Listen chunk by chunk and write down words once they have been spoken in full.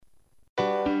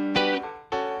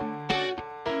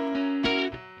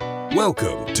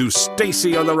Welcome to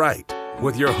Stacy on the Right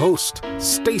with your host,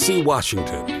 Stacy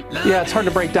Washington. Yeah, it's hard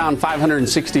to break down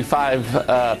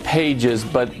 565 pages,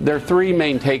 but there are three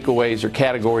main takeaways or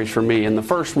categories for me. And the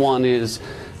first one is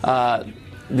the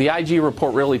IG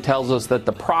report really tells us that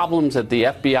the problems at the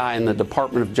FBI and the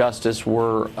Department of Justice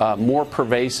were more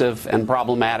pervasive and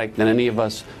problematic than any of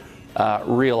us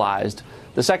realized.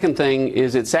 The second thing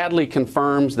is it sadly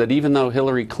confirms that even though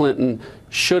Hillary Clinton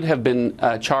should have been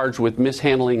charged with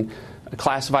mishandling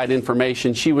classified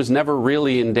information, she was never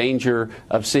really in danger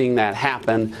of seeing that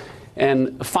happen.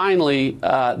 And finally,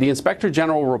 the Inspector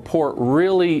General report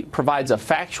really provides a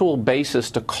factual basis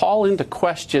to call into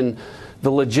question the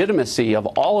legitimacy of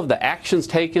all of the actions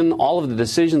taken, all of the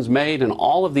decisions made, and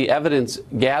all of the evidence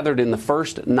gathered in the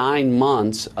first 9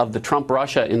 months of the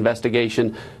Trump-Russia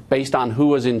investigation based on who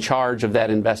was in charge of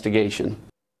that investigation.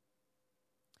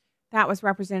 That was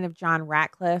Representative John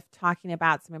Ratcliffe talking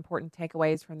about some important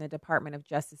takeaways from the Department of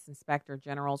Justice Inspector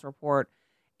General's report.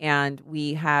 And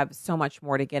we have so much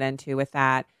more to get into with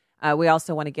that. We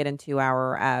also want to get into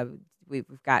our,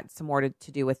 we've got some more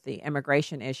to do with the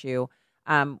immigration issue.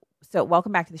 So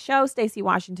welcome back to the show, Stacy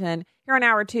Washington. Here on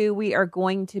Hour 2, we are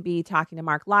going to be talking to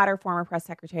Mark Lotter, former press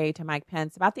secretary to Mike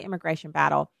Pence, about the immigration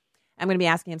battle. I'm going to be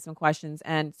asking him some questions.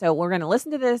 And so we're going to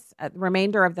listen to this, the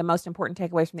remainder of the most important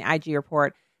takeaways from the IG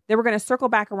report. Then we're going to circle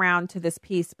back around to this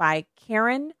piece by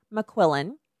Karen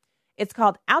McQuillan. It's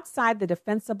called Outside the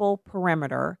Defensible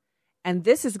Perimeter. And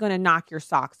this is going to knock your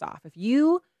socks off. If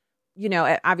you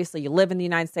know, obviously you live in the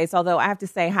United States, although I have to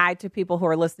say hi to people who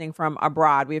are listening from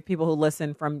abroad. We have people who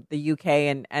listen from the UK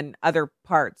and other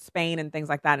parts, Spain and things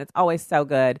like that. It's always so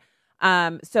good.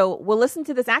 So we'll listen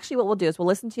to this. Actually, what we'll do is we'll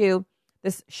listen to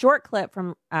this short clip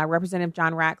from Representative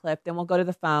John Ratcliffe. Then we'll go to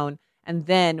the phone. And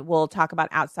then we'll talk about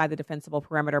Outside the Defensible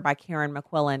Perimeter by Karen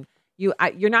McQuillan.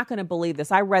 You're not going to believe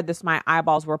this. I read this. My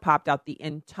eyeballs were popped out the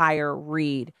entire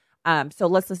read. So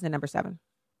let's listen to number 7.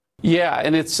 Yeah,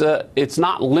 and it's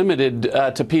not limited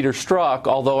to Peter Strzok,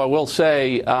 although I will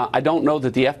say I don't know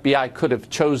that the FBI could have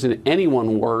chosen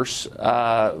anyone worse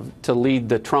to lead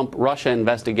the Trump-Russia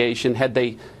investigation. Had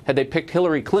they picked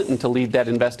Hillary Clinton to lead that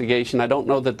investigation, I don't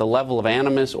know that the level of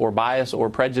animus or bias or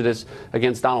prejudice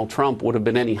against Donald Trump would have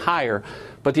been any higher.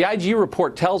 But the IG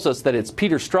report tells us that it's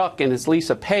Peter Strzok and it's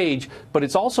Lisa Page, but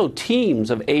it's also teams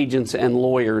of agents and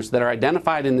lawyers that are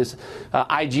identified in this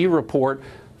IG report,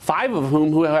 5 of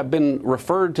whom who have been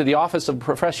referred to the Office of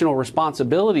Professional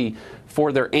Responsibility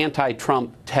for their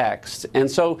anti-Trump texts.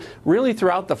 And so really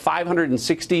throughout the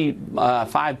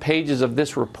 565 pages of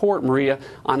this report, Maria,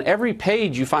 on every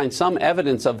page you find some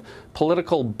evidence of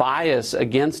political bias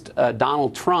against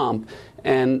Donald Trump.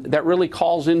 And that really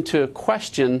calls into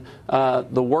question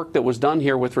the work that was done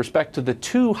here with respect to the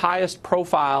 2 highest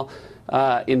profile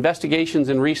investigations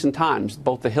in recent times,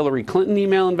 both the Hillary Clinton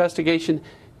email investigation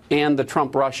and the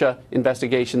Trump-Russia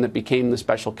investigation that became the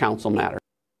special counsel matter.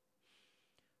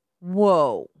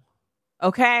 Whoa.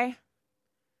 Okay.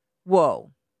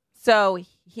 Whoa. So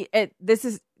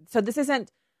this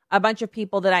isn't a bunch of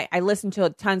people that I listened to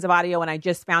tons of audio and I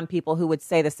just found people who would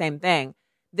say the same thing.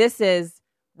 This is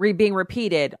being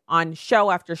repeated on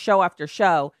show after show after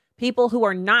show. People who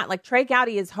are not, like Trey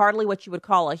Gowdy is hardly what you would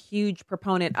call a huge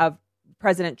proponent of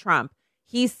President Trump.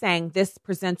 He's saying this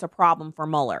presents a problem for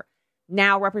Mueller.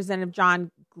 Now, Representative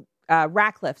John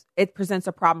Ratcliffe, it presents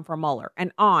a problem for Mueller,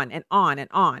 and on and on and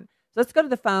on. So let's go to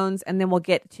the phones, and then we'll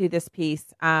get to this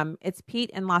piece. It's Pete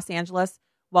in Los Angeles.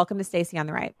 Welcome to Stacy on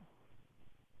the Right.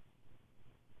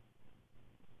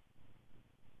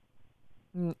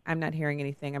 I'm not hearing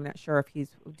anything. I'm not sure if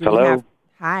he's... Hello?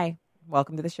 Hi.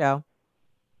 Welcome to the show.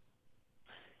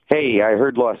 Hey, I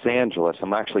heard Los Angeles.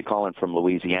 I'm actually calling from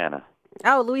Louisiana.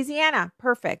 Oh, Louisiana.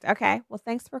 Perfect. Okay. Well,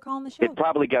 thanks for calling the show. It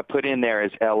probably got put in there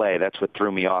as L.A. That's what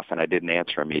threw me off, and I didn't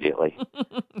answer immediately.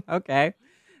 Okay.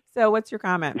 So what's your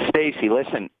comment? Stacy,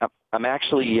 listen, I'm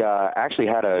actually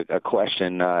had a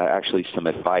question, actually some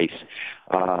advice.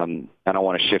 And I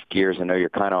want to shift gears. I know you're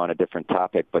kind of on a different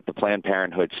topic, but the Planned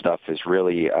Parenthood stuff is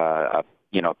really a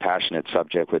passionate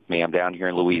subject with me. I'm down here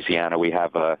in Louisiana. We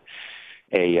have a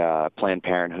Planned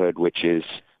Parenthood which has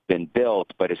been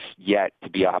built, but is yet to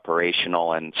be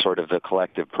operational, and sort of the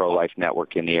collective pro-life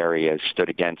network in the area has stood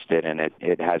against it, and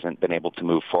it hasn't been able to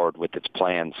move forward with its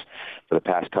plans for the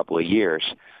past couple of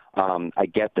years. I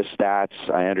get the stats.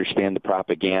 I understand the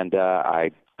propaganda.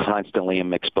 I constantly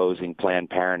am exposing Planned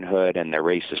Parenthood and their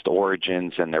racist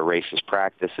origins and their racist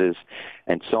practices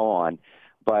and so on.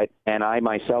 And I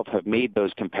myself have made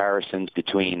those comparisons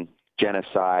between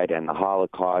genocide and the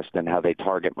Holocaust and how they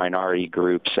target minority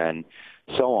groups and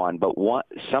so on. But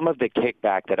some of the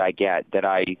kickback that I get that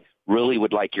I really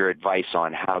would like your advice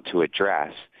on how to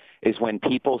address is when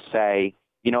people say,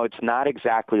 it's not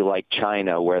exactly like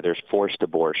China where there's forced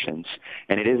abortions,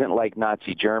 and it isn't like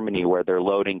Nazi Germany where they're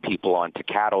loading people onto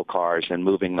cattle cars and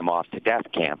moving them off to death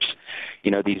camps.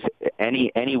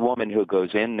 Any woman who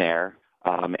goes in there,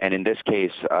 and in this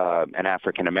case, an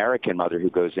African-American mother who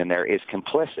goes in there is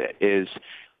complicit, is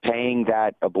paying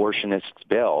that abortionist's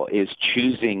bill, is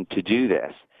choosing to do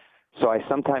this. So I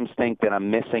sometimes think that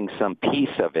I'm missing some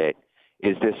piece of it.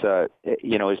 Is this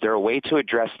is there a way to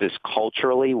address this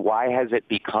culturally? Why has it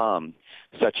become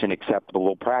such an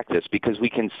acceptable practice? Because we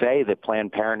can say that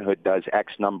Planned Parenthood does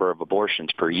X number of abortions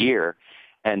per year,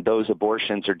 and those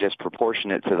abortions are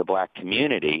disproportionate to the black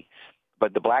community,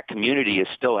 but the black community is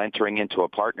still entering into a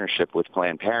partnership with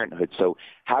Planned Parenthood. So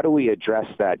how do we address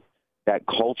that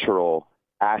cultural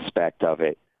aspect of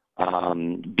it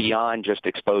beyond just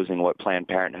exposing what Planned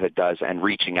Parenthood does and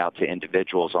reaching out to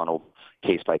individuals on a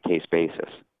case-by-case basis?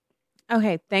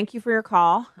 Okay, thank you for your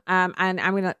call. And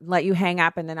I'm going to let you hang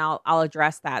up, and then I'll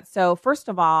address that. So first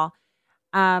of all,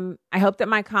 I hope that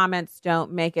my comments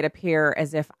don't make it appear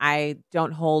as if I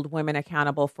don't hold women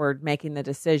accountable for making the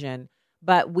decision.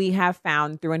 But we have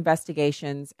found through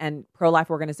investigations, and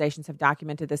pro-life organizations have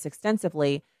documented this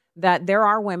extensively, that there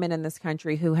are women in this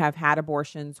country who have had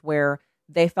abortions where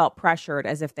they felt pressured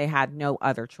as if they had no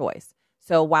other choice.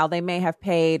 So while they may have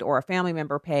paid or a family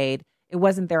member paid, it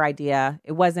wasn't their idea.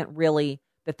 It wasn't really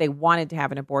that they wanted to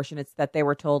have an abortion. It's that they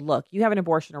were told, look, you have an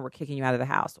abortion or we're kicking you out of the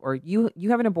house, or you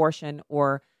have an abortion,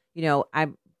 or,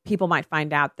 people might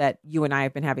find out that you and I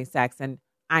have been having sex and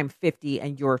I'm 50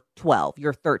 and you're 12,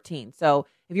 you're 13. So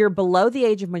if you're below the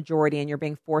age of majority and you're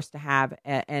being forced to have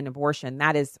an abortion,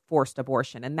 that is forced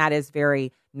abortion. And that is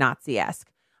very Nazi-esque.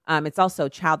 It's also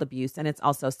child abuse, and it's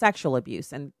also sexual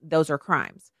abuse. And those are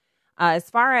crimes. As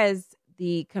far as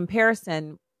the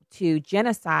comparison to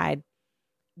genocide,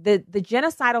 the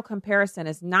genocidal comparison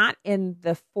is not in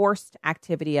the forced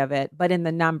activity of it, but in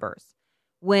the numbers.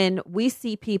 When we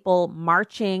see people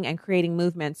marching and creating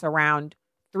movements around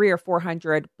 300 or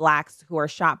 400 blacks who are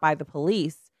shot by the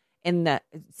police,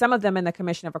 some of them in the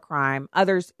commission of a crime,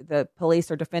 others, the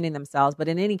police are defending themselves, but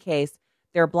in any case,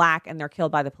 they're black and they're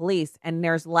killed by the police, and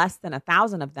there's less than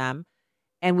 1,000 of them,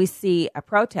 and we see a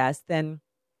protest, then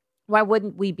why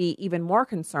wouldn't we be even more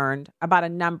concerned about a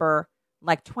number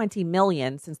like 20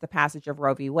 million since the passage of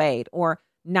Roe v. Wade, or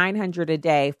 900 a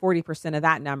day, 40% of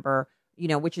that number,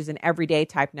 which is an everyday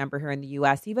type number here in the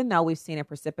U.S., even though we've seen a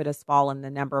precipitous fall in the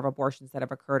number of abortions that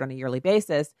have occurred on a yearly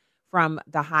basis from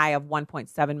the high of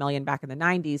 1.7 million back in the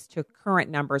 90s to current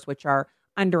numbers, which are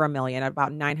under a million,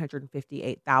 about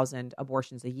 958,000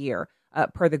 abortions a year,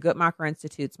 per the Guttmacher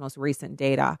Institute's most recent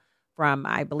data from,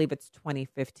 I believe it's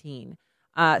 2015.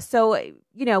 So,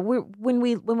 when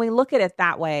we look at it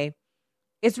that way,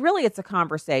 it's a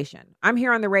conversation. I'm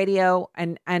here on the radio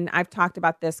and I've talked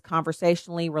about this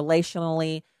conversationally,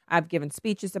 relationally. I've given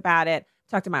speeches about it,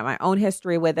 talked about my own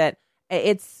history with it.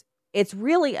 It's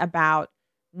really about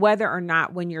whether or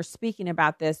not when you're speaking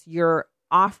about this, you're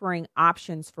offering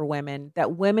options for women,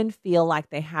 that women feel like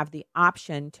they have the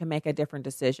option to make a different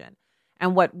decision.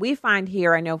 And what we find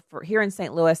here, I know for here in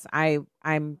St. Louis,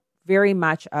 I'm very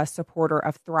much a supporter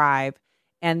of Thrive.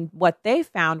 And what they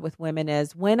found with women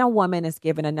is when a woman is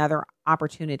given another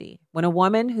opportunity, when a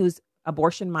woman who's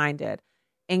abortion-minded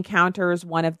encounters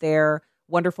one of their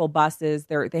wonderful buses,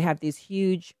 they have these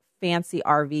huge, fancy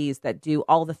RVs that do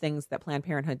all the things that Planned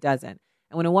Parenthood doesn't.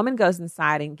 And when a woman goes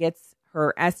inside and gets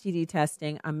her STD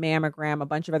testing, a mammogram, a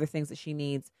bunch of other things that she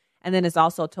needs, and then is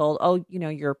also told, oh,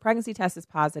 your pregnancy test is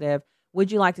positive.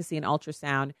 Would you like to see an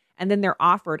ultrasound? And then they're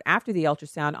offered after the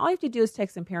ultrasound, all you have to do is take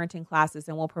some parenting classes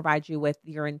and we'll provide you with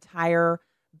your entire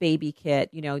baby kit,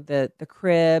 the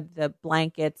crib, the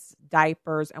blankets,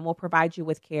 diapers, and we'll provide you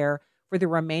with care for the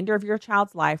remainder of your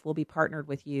child's life. We'll be partnered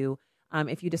with you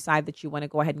if you decide that you want to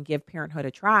go ahead and give parenthood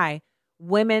a try.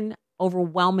 Women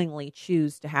overwhelmingly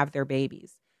choose to have their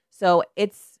babies. So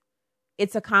it's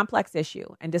a complex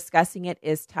issue, and discussing it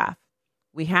is tough.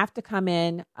 We have to come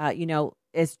in,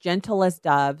 as gentle as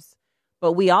doves,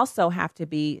 but we also have to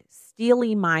be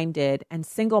steely-minded and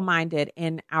single-minded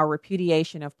in our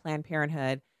repudiation of Planned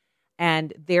Parenthood,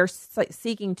 and they're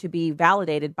seeking to be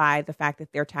validated by the fact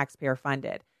that they're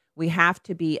taxpayer-funded. We have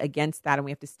to be against that, and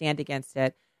we have to stand against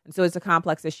it. And so it's a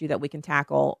complex issue that we can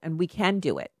tackle, and we can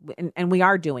do it, and we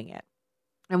are doing it.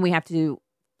 And we have to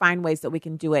find ways that we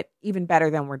can do it even better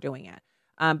than we're doing it.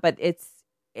 But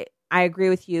I agree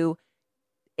with you.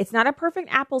 It's not a perfect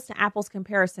apples to apples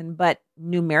comparison, but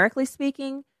numerically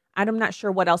speaking, I'm not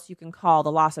sure what else you can call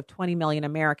the loss of 20 million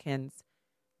Americans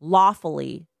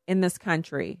lawfully in this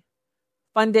country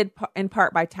funded in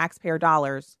part by taxpayer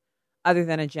dollars, other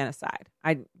than a genocide.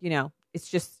 It's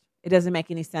just, it doesn't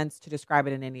make any sense to describe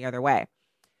it in any other way.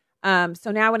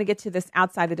 So now I want to get to this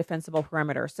outside the defensible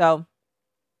perimeter. So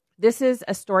this is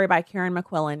a story by Karen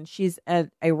McQuillan. She's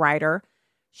a writer.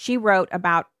 She wrote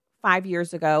about 5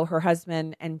 years ago, her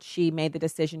husband and she made the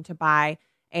decision to buy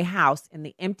a house in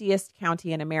the emptiest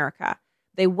county in America.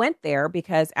 They went there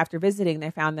because after visiting,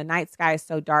 they found the night sky is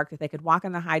so dark that they could walk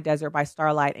in the high desert by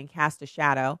starlight and cast a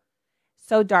shadow.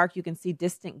 So dark you can see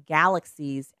distant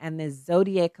galaxies and the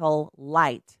zodiacal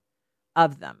light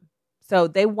of them. So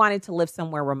they wanted to live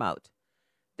somewhere remote.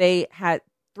 They had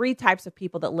 3 types of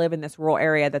people that live in this rural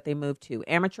area that they moved to: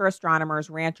 amateur astronomers,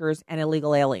 ranchers, and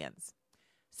illegal aliens.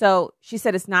 So she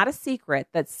said it's not a secret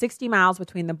that 60 miles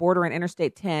between the border and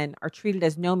Interstate 10 are treated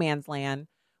as no man's land,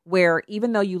 where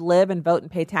even though you live and vote and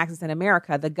pay taxes in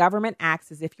America, the government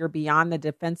acts as if you're beyond the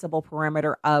defensible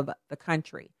perimeter of the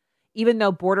country. Even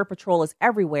though Border Patrol is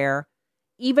everywhere,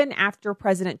 even after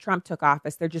President Trump took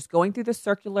office, they're just going through the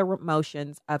circular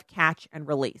motions of catch and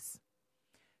release.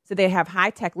 So they have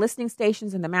high-tech listening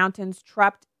stations in the mountains,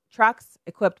 trucks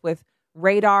equipped with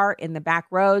radar in the back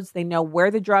roads. They know where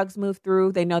the drugs move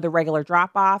through. They know the regular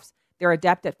drop-offs. They're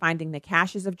adept at finding the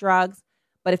caches of drugs.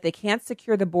 But if they can't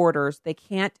secure the borders, they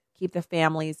can't keep the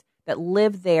families that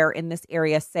live there in this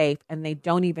area safe, and they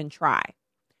don't even try.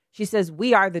 She says,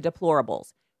 we are the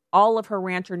deplorables. All of her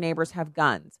rancher neighbors have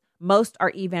guns. Most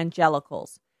are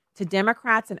evangelicals. To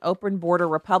Democrats and open border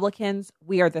Republicans,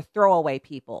 we are the throwaway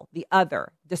people, the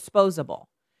other, disposable.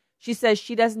 She says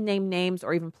she doesn't name names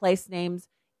or even place names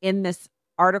in this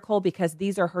article because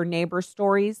these are her neighbors'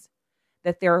 stories,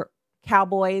 that they're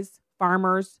cowboys,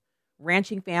 farmers,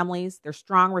 ranching families. They're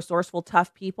strong, resourceful,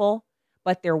 tough people,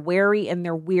 but they're wary and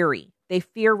they're weary. They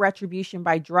fear retribution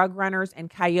by drug runners and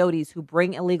coyotes who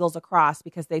bring illegals across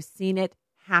because they've seen it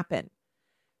happen.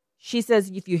 She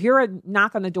says if you hear a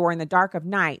knock on the door in the dark of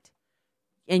night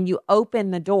and you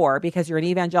open the door because you're an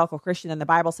evangelical Christian and the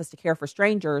Bible says to care for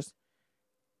strangers,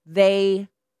 they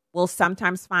will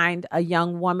sometimes find a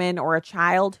young woman or a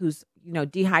child who's,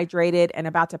 dehydrated and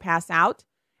about to pass out,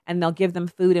 and they'll give them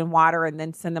food and water and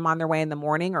then send them on their way in the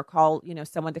morning or call,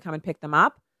 someone to come and pick them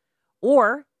up.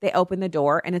 Or they open the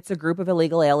door and it's a group of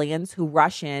illegal aliens who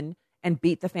rush in and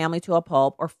beat the family to a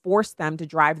pulp or force them to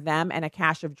drive them and a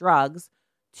cache of drugs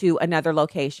to another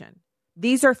location.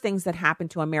 These are things that happen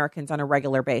to Americans on a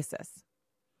regular basis.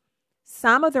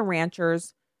 Some of the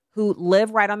ranchers who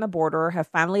live right on the border have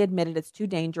finally admitted it's too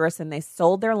dangerous, and they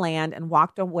sold their land and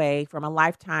walked away from a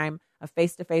lifetime of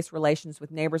face-to-face relations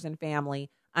with neighbors and family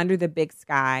under the big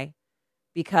sky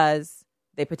because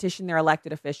they petitioned their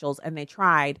elected officials and they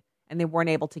tried and they weren't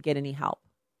able to get any help.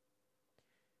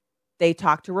 They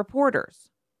talked to reporters.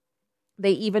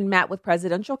 They even met with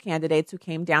presidential candidates who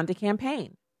came down to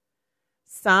campaign.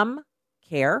 Some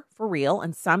care for real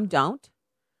and some don't,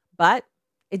 but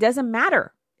it doesn't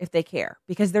matter if they care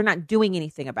because they're not doing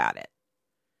anything about it.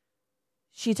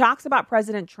 She talks about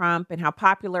President Trump and how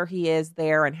popular he is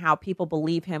there and how people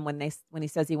believe him when he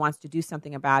says he wants to do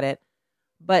something about it.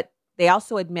 But they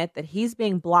also admit that he's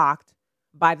being blocked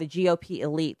by the GOP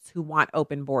elites who want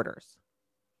open borders.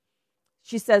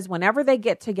 She says whenever they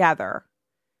get together,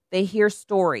 they hear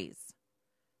stories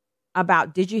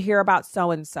about, did you hear about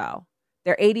so-and-so?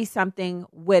 Their 80-something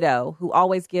widow who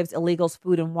always gives illegals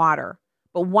food and water.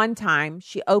 But one time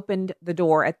she opened the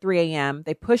door at 3 a.m.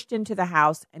 They pushed into the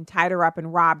house and tied her up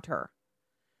and robbed her.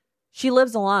 She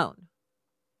lives alone.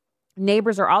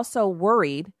 Neighbors are also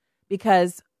worried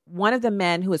because one of the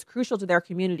men who is crucial to their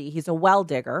community, he's a well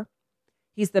digger.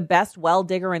 He's the best well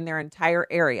digger in their entire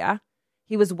area.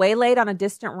 He was waylaid on a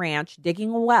distant ranch digging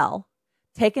a well,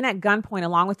 taken at gunpoint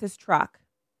along with his truck.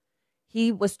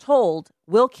 He was told,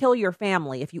 we'll kill your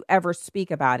family if you ever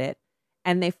speak about it.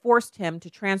 And they forced him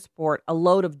to transport a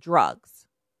load of drugs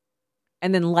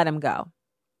and then let him go.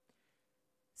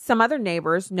 Some other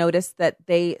neighbors noticed that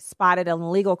they spotted an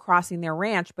illegal crossing their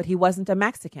ranch, but he wasn't a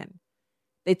Mexican.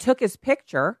 They took his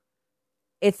picture.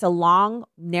 It's a long,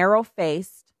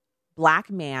 narrow-faced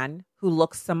black man who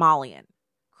looks Somalian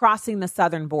crossing the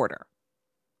southern border.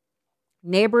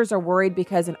 Neighbors are worried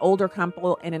because an older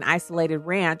couple in an isolated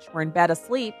ranch were in bed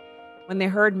asleep when they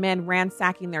heard men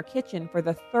ransacking their kitchen for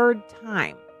the 3rd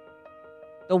time.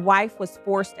 The wife was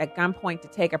forced at gunpoint to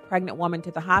take a pregnant woman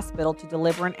to the hospital to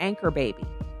deliver an anchor baby.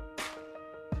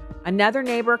 Another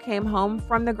neighbor came home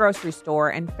from the grocery store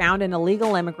and found an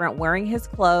illegal immigrant wearing his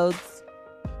clothes,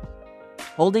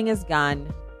 holding his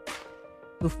gun,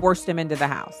 who forced him into the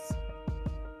house.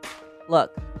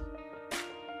 Look,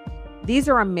 these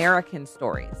are American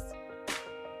stories.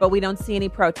 but we don't see any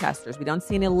protesters. We don't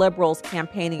see any liberals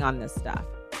campaigning on this stuff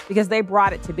because they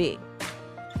brought it to be.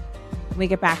 When we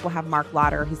get back, we'll have Mark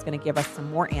Lauder. He's going to give us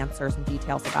some more answers and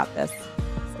details about this.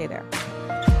 Stay there.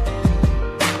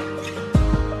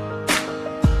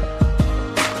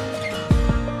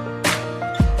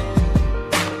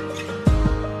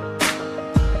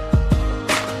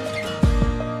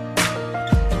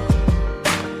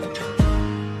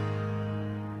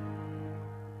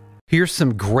 Here's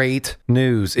some great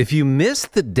news. If you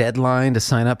missed the deadline to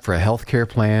sign up for a healthcare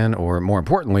plan, or more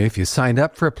importantly, if you signed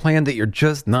up for a plan that you're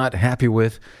just not happy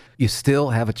with, you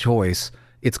still have a choice.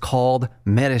 It's called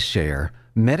Medi-Share.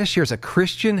 Medi-Share is a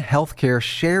Christian healthcare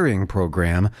sharing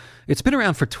program. It's been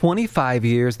around for 25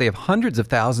 years. They have hundreds of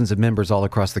thousands of members all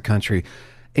across the country.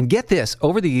 And get this,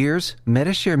 over the years,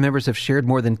 Medi-Share members have shared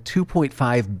more than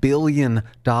 $2.5 billion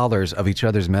of each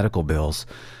other's medical bills.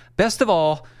 Best of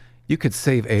all, you could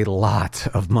save a lot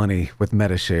of money with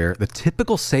Medi-Share. The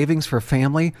typical savings for a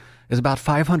family is about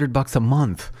 $500 a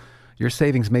month. Your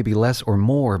savings may be less or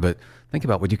more, but think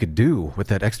about what you could do with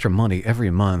that extra money every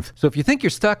month. So if you think you're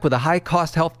stuck with a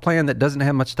high-cost health plan that doesn't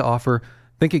have much to offer,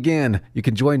 think again. You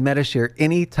can join Medi-Share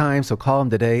anytime, so call them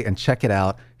today and check it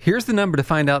out. Here's the number to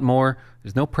find out more.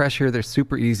 There's no pressure. They're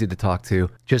super easy to talk to.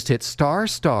 Just hit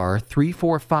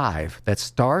 *345.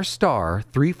 That's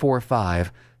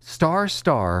 *345.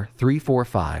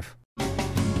 *345.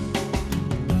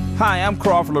 Hi, I'm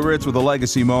Crawford Loritz with A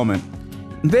Legacy Moment.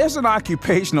 There's an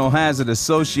occupational hazard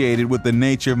associated with the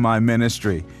nature of my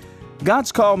ministry.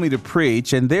 God's called me to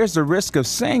preach, and there's the risk of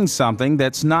saying something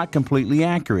that's not completely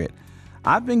accurate.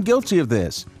 I've been guilty of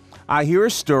this. I hear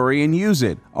a story and use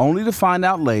it, only to find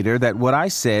out later that what I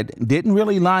said didn't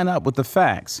really line up with the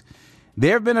facts.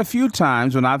 There have been a few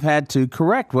times when I've had to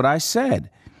correct what I said.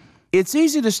 It's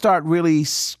easy to start really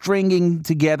stringing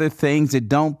together things that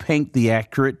don't paint the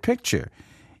accurate picture.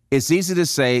 It's easy to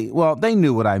say, well, they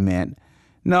knew what I meant.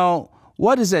 No,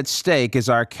 what is at stake is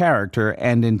our character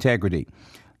and integrity.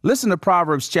 Listen to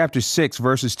Proverbs chapter 6,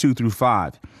 verses 2 through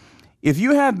 5. If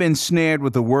you have been snared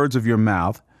with the words of your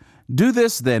mouth, do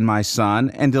this then, my son,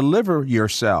 and deliver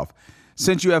yourself.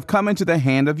 Since you have come into the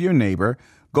hand of your neighbor,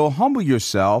 go humble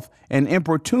yourself and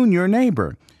importune your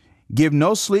neighbor. Give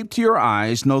no sleep to your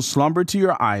eyes, no slumber to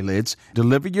your eyelids.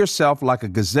 Deliver yourself like a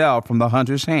gazelle from the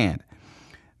hunter's hand.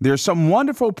 There are some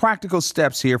wonderful practical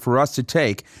steps here for us to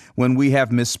take when we have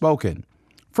misspoken.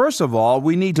 First of all,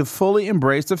 we need to fully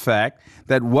embrace the fact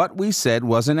that what we said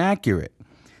wasn't accurate.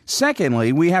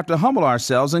 Secondly, we have to humble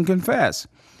ourselves and confess.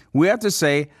 We have to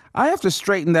say, I have to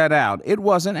straighten that out. It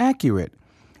wasn't accurate.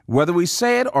 Whether we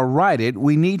say it or write it,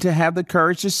 we need to have the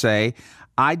courage to say,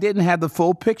 I didn't have the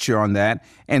full picture on that,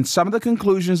 and some of the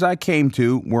conclusions I came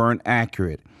to weren't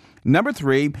accurate. Number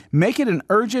 3, make it an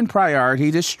urgent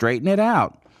priority to straighten it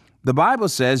out. The Bible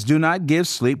says, do not give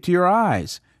sleep to your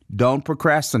eyes. Don't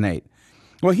procrastinate.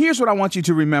 Well, here's what I want you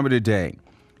to remember today.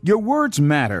 Your words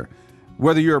matter.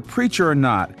 Whether you're a preacher or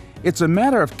not, it's a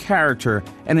matter of character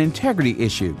and integrity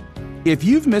issue. If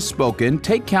you've misspoken,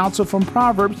 take counsel from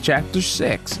Proverbs chapter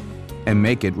 6 and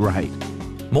make it right.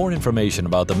 More information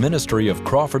about the ministry of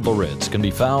Crawford Loritz can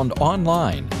be found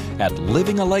online at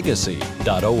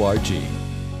livingalegacy.org.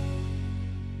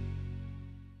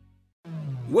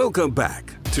 Welcome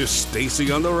back to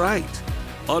Stacy on the Right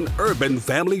on Urban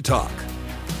Family Talk.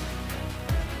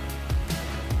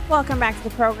 Welcome back to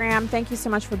the program. Thank you so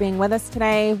much for being with us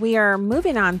today. We are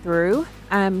moving on through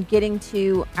getting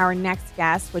to our next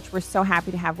guest, which we're so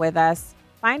happy to have with us.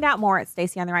 Find out more at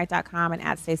StacyOnTheRight.com and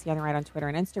at StacyOnTheRight on Twitter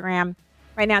and Instagram.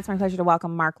 Right now, it's my pleasure to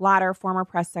welcome Mark Lauder, former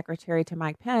press secretary to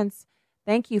Mike Pence.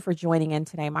 Thank you for joining in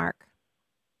today, Mark.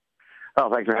 Oh,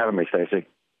 thanks for having me, Stacy.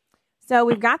 So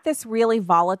we've got this really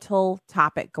volatile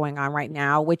topic going on right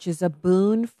now, which is a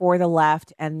boon for the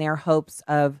left and their hopes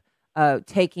of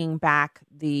taking back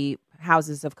the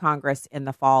houses of Congress in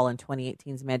the fall in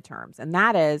 2018's midterms. And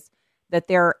that is that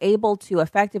they're able to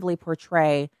effectively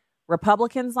portray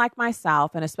Republicans like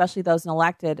myself, and especially those in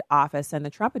elected office and the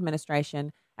Trump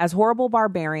administration, as horrible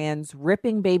barbarians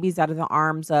ripping babies out of the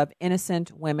arms of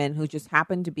innocent women who just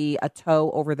happen to be a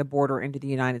toe over the border into the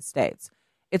United States.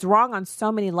 It's wrong on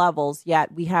so many levels,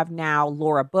 yet we have now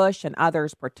Laura Bush and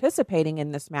others participating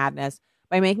in this madness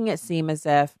by making it seem as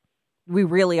if we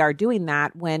really are doing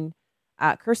that when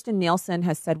Kirstjen Nielsen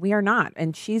has said we are not.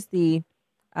 And she's the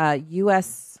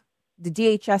DHS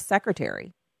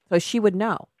secretary, so she would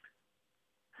know.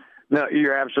 No,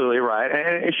 you're absolutely right.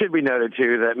 And it should be noted,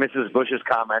 too, that Mrs. Bush's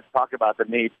comments talk about the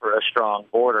need for a strong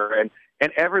border.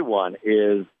 And everyone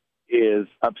is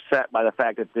upset by the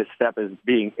fact that this step is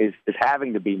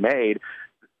having to be made.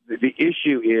 the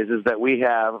issue is that we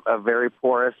have a very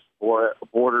porous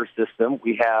border system.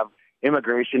 We have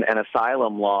immigration and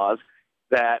asylum laws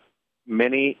that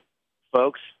many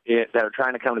folks that are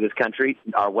trying to come to this country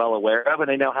are well aware of, and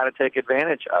they know how to take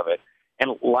advantage of it.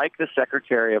 And like the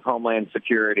Secretary of Homeland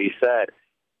Security said,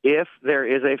 if there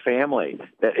is a family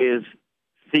that is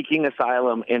seeking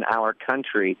asylum in our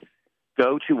country,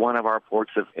 go to one of our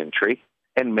ports of entry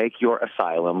and make your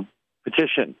asylum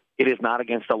petition. It is not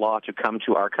against the law to come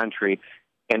to our country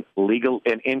and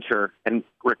enter and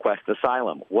request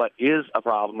asylum. What is a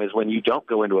problem is when you don't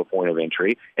go into a point of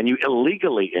entry and you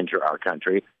illegally enter our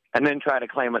country and then try to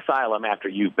claim asylum after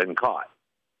you've been caught.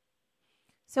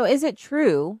 So is it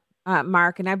true,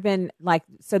 Mark, and I've been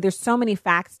so there's so many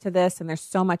facts to this and there's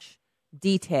so much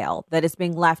detail that is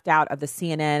being left out of the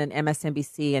CNN and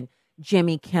MSNBC and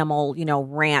Jimmy Kimmel,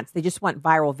 rants. They just want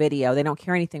viral video. They don't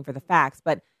care anything for the facts.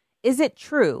 But is it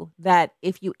true that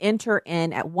if you enter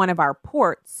in at one of our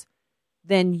ports,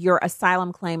 then your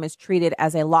asylum claim is treated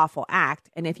as a lawful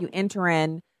act? And if you enter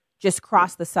in, just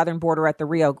cross the southern border at the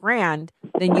Rio Grande,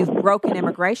 then you've broken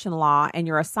immigration law and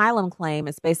your asylum claim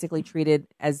is basically treated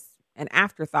as an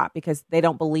afterthought because they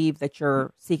don't believe that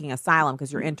you're seeking asylum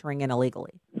because you're entering in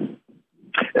illegally?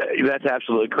 That's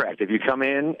absolutely correct. If you come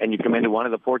in and you come into one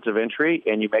of the ports of entry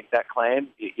and you make that claim,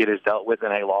 it is dealt with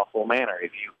in a lawful manner.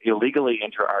 If you illegally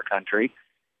enter our country,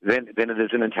 then it is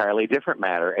an entirely different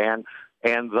matter. And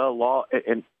the law,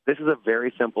 and this is a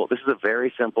very simple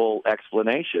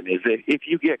explanation, is that if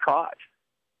you get caught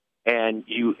and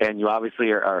you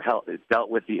obviously are dealt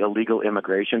with the illegal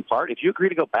immigration part, if you agree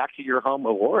to go back to your home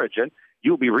of origin,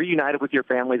 you will be reunited with your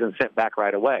families and sent back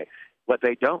right away. What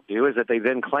they don't do is that they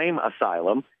then claim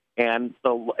asylum, and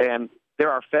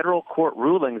there are federal court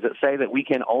rulings that say that we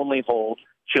can only hold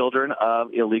children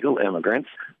of illegal immigrants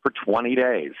for 20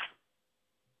 days.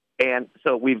 And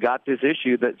so we've got this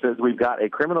issue that says we've got a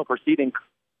criminal proceeding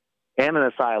and an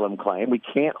asylum claim. We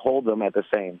can't hold them at the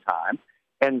same time.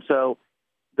 And so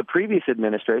the previous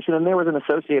administration, and there was an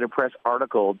Associated Press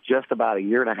article just about a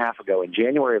year and a half ago in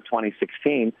January of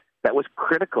 2016 that was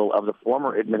critical of the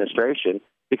former administration,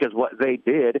 because what they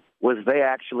did was they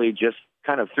actually just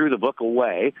kind of threw the book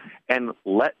away and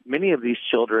let many of these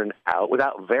children out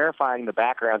without verifying the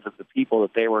backgrounds of the people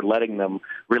that they were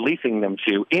releasing them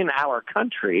to in our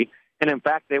country. And in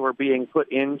fact, they were being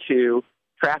put into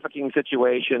trafficking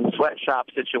situations, sweatshop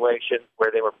situations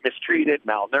where they were mistreated,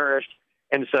 malnourished.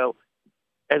 And so,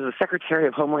 as the Secretary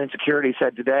of Homeland Security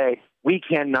said today, we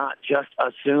cannot just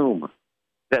assume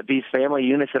that these family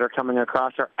units that are coming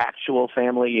across are actual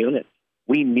family units.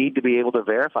 We need to be able to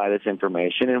verify this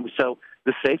information. And so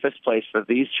the safest place for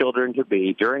these children to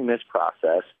be during this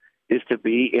process is to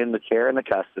be in the care and the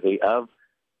custody of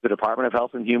the Department of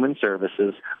Health and Human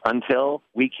Services until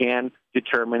we can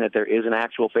determine that there is an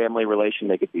actual family relation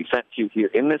they could be sent to here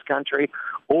in this country,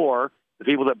 or the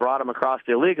people that brought them across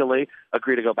illegally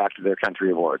agree to go back to their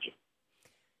country of origin.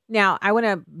 Now, I want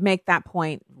to make that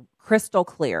point crystal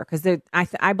clear because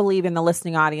I believe in the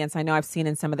listening audience. I know I've seen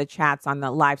in some of the chats on the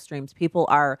live streams, people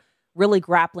are really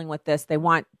grappling with this. They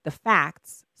want the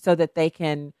facts so that they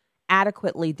can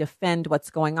adequately defend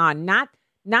what's going on. Not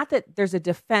that there's a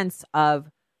defense of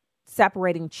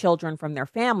separating children from their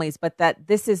families, but that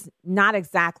this is not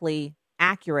exactly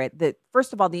accurate. That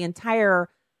first of all, the entire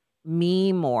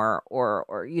meme or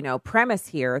premise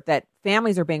here that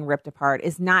families are being ripped apart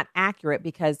is not accurate,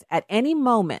 because at any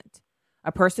moment,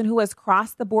 a person who has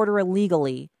crossed the border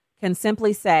illegally can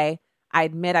simply say, I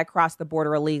admit I crossed the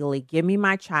border illegally, give me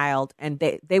my child, and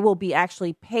they will be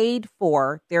actually paid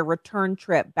for their return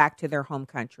trip back to their home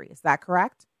country. Is that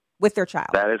correct? With their child.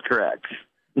 That is correct.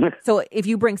 So if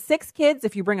you bring 6 kids,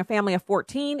 if you bring a family of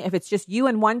 14, if it's just you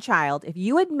and one child, if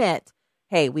you admit,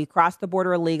 hey, we crossed the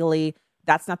border illegally,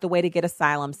 that's not the way to get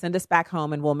asylum, send us back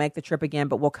home and we'll make the trip again,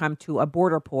 but we'll come to a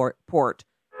border port,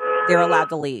 they're allowed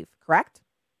to leave, correct?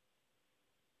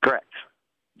 Correct.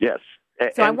 Yes.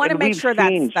 So I want to make sure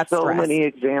that's so stressed. Many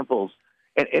examples,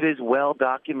 and it is well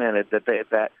documented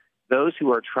that those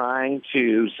who are trying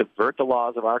to subvert the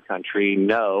laws of our country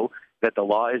know that the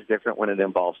law is different when it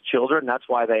involves children. That's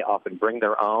why they often bring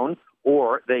their own,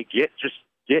 or they get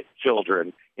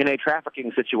children in a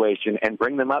trafficking situation and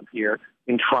bring them up here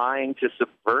in trying to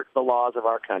subvert the laws of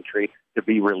our country to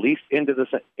be released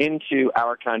into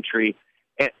our country.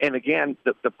 And again,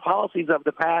 the policies of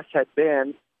the past had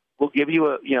been, we'll give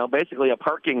you basically a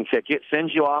parking ticket, send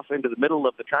you off into the middle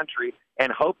of the country,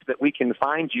 and hope that we can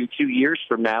find you 2 years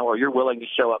from now, or you're willing to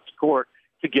show up to court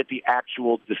to get the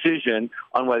actual decision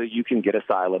on whether you can get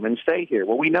asylum and stay here.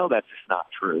 Well, we know that's just not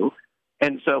true.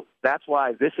 And so that's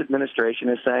why this administration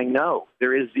is saying, no,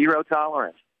 there is zero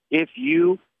tolerance. If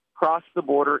you cross the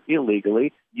border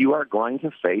illegally, you are going to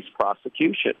face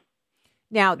prosecution.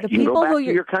 Now, the you people go back who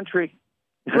to your country.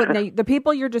 the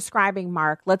people you're describing,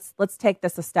 Mark, let's take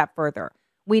this a step further.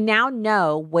 We now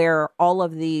know where all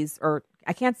of these, or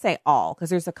I can't say all, because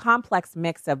there's a complex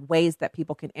mix of ways that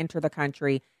people can enter the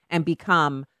country and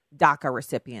become DACA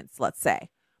recipients, let's say.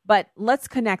 But let's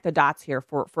connect the dots here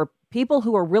for people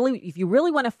who are really, if you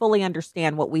really want to fully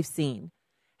understand what we've seen,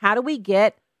 how do we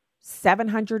get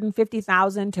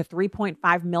 750,000 to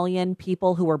 3.5 million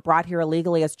people who were brought here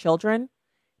illegally as children?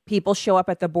 People show up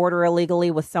at the border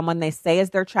illegally with someone they say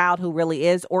is their child who really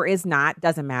is or is not,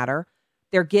 doesn't matter.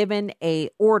 They're given a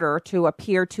order to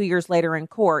appear 2 years later in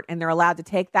court, and they're allowed to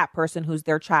take that person who's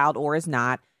their child or is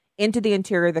not into the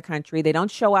interior of the country. They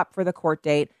don't show up for the court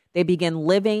date. They begin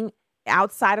living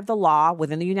outside of the law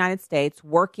within the United States,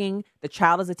 working. The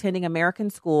child is attending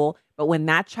American school, but when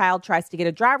that child tries to get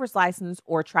a driver's license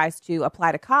or tries to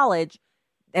apply to college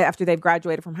after they've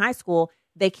graduated from high school,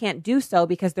 they can't do so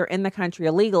because they're in the country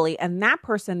illegally. And that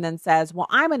person then says, well,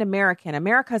 I'm an American.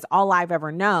 America's all I've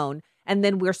ever known. And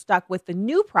then we're stuck with the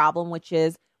new problem, which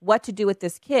is what to do with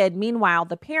this kid. Meanwhile,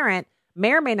 the parent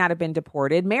may or may not have been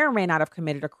deported, may or may not have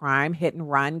committed a crime, hit and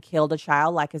run, killed a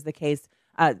child, like is the case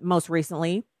most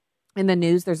recently. In the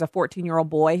news, there's a 14-year-old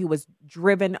boy who was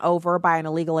driven over by an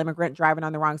illegal immigrant driving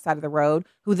on the wrong side of the road,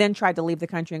 who then tried to leave the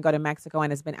country and go to Mexico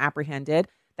and has been apprehended.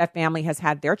 That family has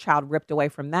had their child ripped away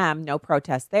from them. No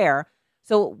protest there.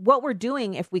 So what we're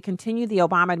doing, if we continue the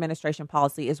Obama administration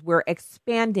policy, is we're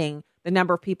expanding the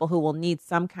number of people who will need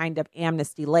some kind of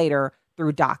amnesty later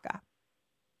through DACA.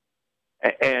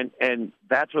 And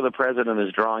that's where the president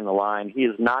is drawing the line. He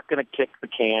is not going to kick the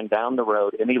can down the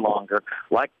road any longer,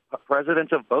 like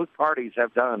presidents of both parties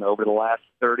have done over the last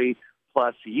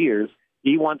 30-plus years.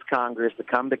 He wants Congress to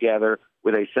come together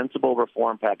with a sensible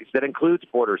reform package that includes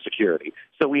border security.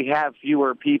 So we have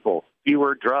fewer people,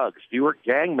 fewer drugs, fewer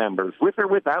gang members, with or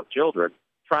without children,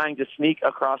 trying to sneak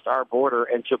across our border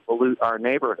and to pollute our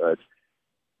neighborhoods.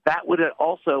 That would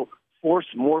also force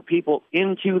more people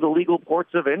into the legal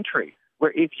ports of entry,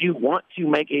 where if you want to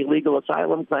make a legal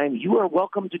asylum claim, you are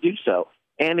welcome to do so,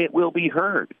 and it will be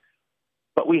heard.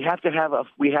 But we have to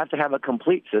have a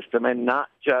complete system and not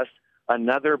just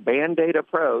another Band-Aid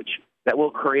approach that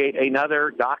will create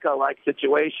another DACA-like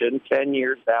situation 10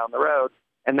 years down the road.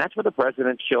 And that's where the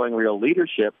president's showing real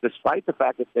leadership, despite the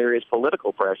fact that there is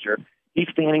political pressure. He's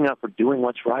standing up for doing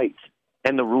what's right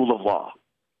and the rule of law.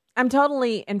 I'm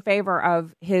totally in favor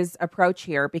of his approach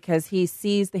here because he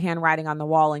sees the handwriting on the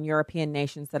wall in European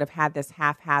nations that have had this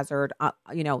haphazard,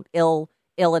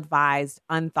 ill-advised,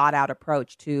 unthought-out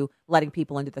approach to letting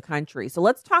people into the country. So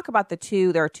let's talk about the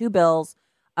two. There are two bills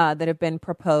that have been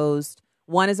proposed.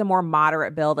 One is a more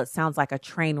moderate bill that sounds like a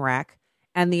train wreck,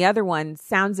 and the other one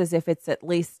sounds as if it's at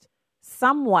least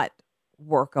somewhat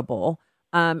workable.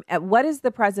 What is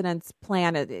the president's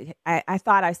plan? I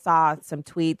thought I saw some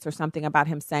tweets or something about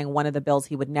him saying one of the bills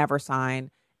he would never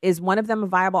sign. Is one of them a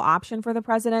viable option for the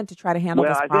president to try to handle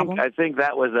this problem? I think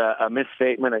that was a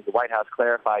misstatement. The White House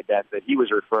clarified that he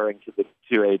was referring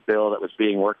to a bill that was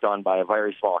being worked on by a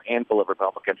very small handful of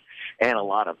Republicans and a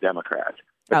lot of Democrats.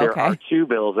 But there are two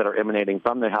bills that are emanating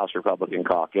from the House Republican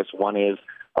caucus. One is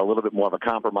a little bit more of a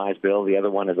compromise bill. The other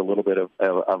one is a little bit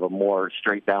of a more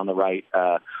straight down the right,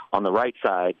 on the right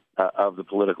side of the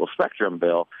political spectrum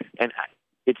bill. And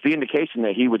it's the indication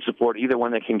that he would support either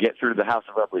one that can get through the House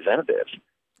of Representatives.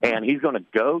 And he's going to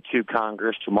go to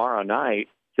Congress tomorrow night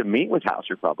to meet with House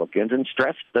Republicans and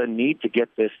stress the need to get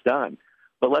this done.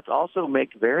 But let's also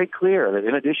make very clear that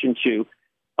in addition to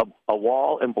a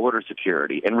wall and border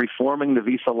security and reforming the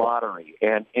visa lottery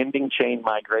and ending chain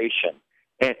migration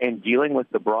and dealing with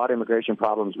the broad immigration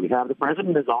problems we have, the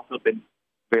president has also been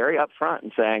very upfront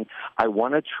in saying, I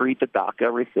want to treat the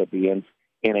DACA recipients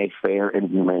in a fair and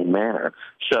humane manner.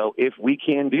 So if we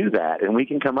can do that and we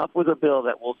can come up with a bill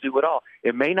that will do it all,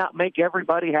 it may not make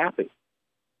everybody happy.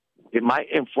 It might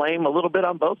inflame a little bit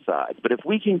on both sides. But if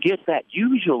we can get that,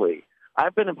 usually,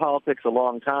 I've been in politics a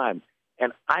long time,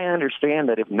 and I understand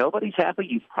that if nobody's happy,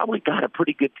 you've probably got a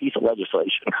pretty good piece of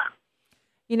legislation.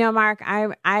 You know, Mark,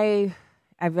 I've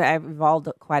evolved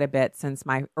quite a bit since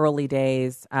my early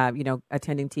days,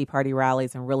 attending Tea Party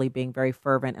rallies and really being very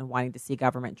fervent and wanting to see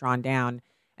government drawn down.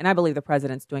 And I believe the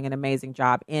president's doing an amazing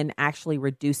job in actually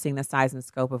reducing the size and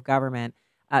scope of government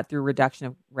through reduction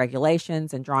of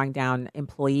regulations and drawing down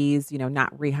employees,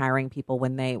 not rehiring people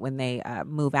when they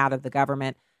move out of the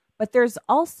government. But there's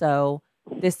also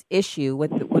this issue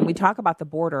when we talk about the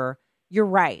border. You're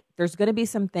right. There's going to be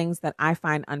some things that I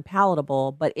find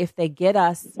unpalatable, but if they get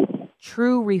us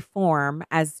true reform,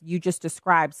 as you just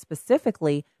described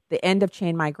specifically, the end of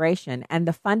chain migration and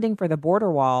the funding for the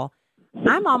border wall,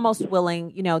 I'm almost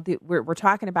willing, we're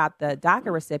talking about the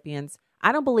DACA recipients.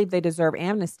 I don't believe they deserve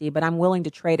amnesty, but I'm willing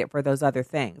to trade it for those other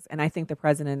things. And I think the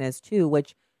president is too,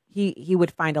 which he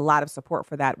would find a lot of support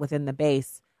for that within the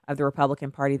base of the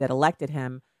Republican Party that elected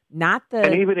him. Not the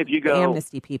and even if you go,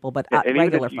 amnesty people, but and regular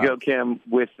even if you folks. go, Kim,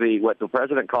 with what the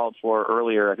president called for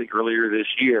earlier this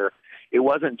year, it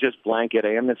wasn't just blanket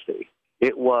amnesty.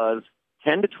 It was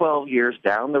 10 to 12 years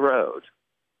down the road.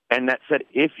 And that said,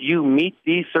 if you meet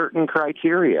these certain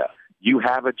criteria, you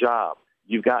have a job,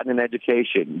 you've gotten an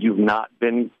education, you've not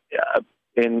been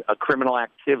in a criminal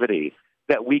activity,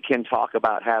 that we can talk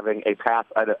about having a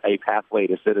pathway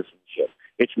to citizenship.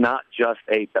 It's not just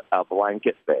a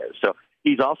blanket there. So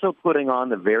he's also putting on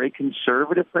the very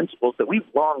conservative principles that we've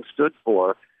long stood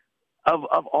for of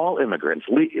all immigrants,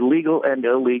 legal and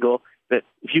illegal, that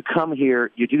if you come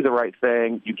here, you do the right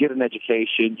thing, you get an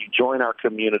education, you join our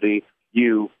community,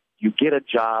 you get a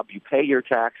job, you pay your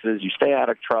taxes, you stay out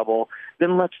of trouble,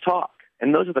 then let's talk.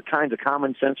 And those are the kinds of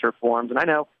common sense reforms. And I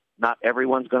know not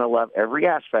everyone's going to love every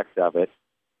aspect of it,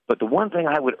 but the one thing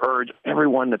I would urge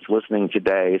everyone that's listening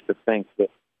today is to think that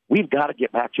we've got to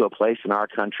get back to a place in our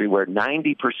country where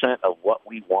 90% of what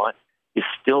we want is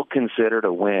still considered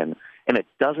a win. And it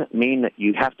doesn't mean that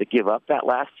you have to give up that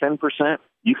last 10%.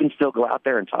 You can still go out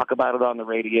there and talk about it on the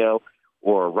radio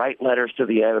or write letters to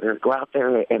the editor, go out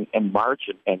there and march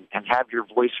and have your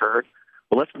voice heard.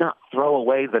 But let's not throw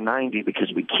away the 90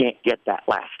 because we can't get that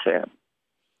last 10.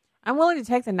 I'm willing to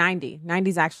take the 90. 90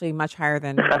 is actually much higher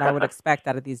than what I would expect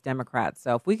out of these Democrats.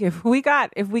 So if we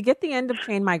get the end of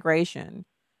chain migration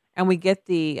and we get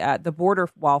the border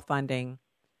wall funding,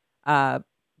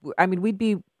 we'd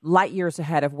be light years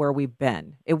ahead of where we've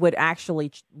been. It would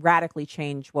actually radically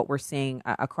change what we're seeing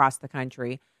across the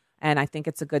country. And I think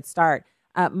it's a good start.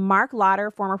 Mark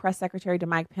Lotter, former press secretary to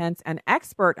Mike Pence, an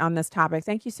expert on this topic.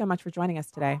 Thank you so much for joining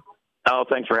us today. Oh,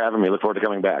 thanks for having me. Look forward to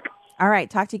coming back. All right.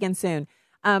 Talk to you again soon.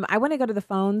 I want to go to the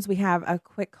phones. We have a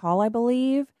quick call, I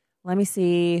believe. Let me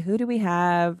see. Who do we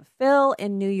have? Phil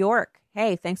in New York.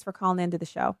 Hey, thanks for calling into the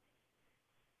show.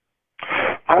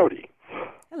 Howdy.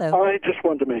 Hello. I just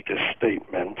wanted to make a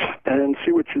statement and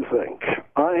see what you think.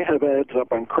 I have ads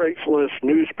up on Craigslist,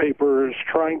 newspapers,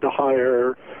 trying to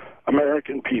hire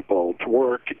American people to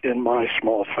work in my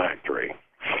small factory.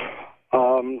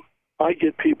 I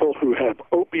get people who have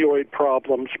opioid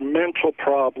problems, mental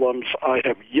problems. I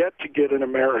have yet to get an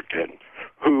American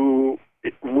who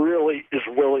really is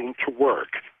willing to work,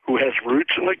 who has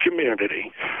roots in the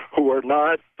community, who are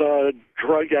not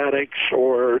drug addicts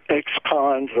or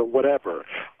ex-cons or whatever.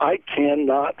 I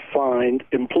cannot find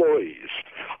employees.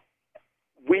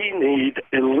 We need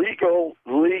illegal,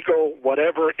 legal,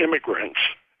 whatever immigrants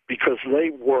because they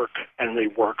work and they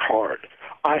work hard.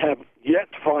 I have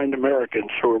yet to find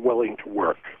Americans who are willing to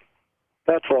work.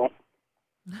 That's all.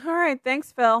 All right.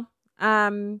 Thanks, Phil.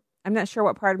 I'm not sure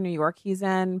what part of New York he's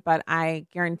in, but I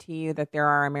guarantee you that there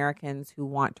are Americans who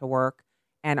want to work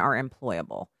and are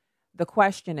employable. The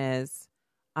question is,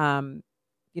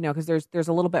 because there's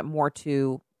a little bit more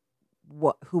to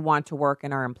who want to work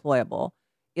and are employable.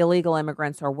 Illegal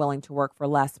immigrants are willing to work for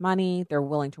less money. They're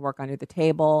willing to work under the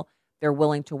table. They're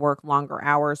willing to work longer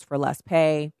hours for less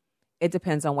pay. It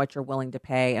depends on what you're willing to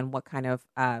pay and what kind of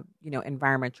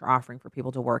environment you're offering for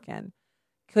people to work in.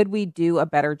 Could we do a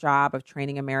better job of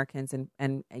training Americans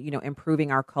and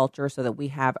improving our culture so that we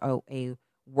have a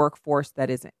workforce that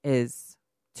is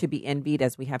to be envied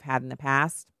as we have had in the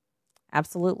past?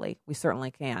 Absolutely. We certainly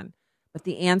can. But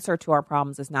the answer to our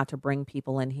problems is not to bring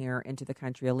people in here into the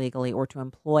country illegally or to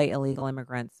employ illegal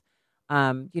immigrants.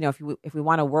 If we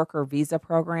want a worker visa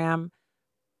program,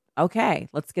 okay,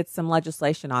 let's get some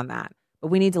legislation on that. But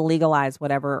we need to legalize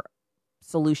whatever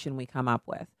solution we come up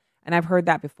with. And I've heard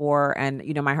that before. And,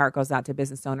 my heart goes out to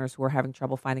business owners who are having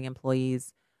trouble finding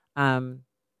employees.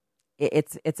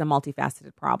 It's a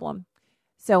multifaceted problem.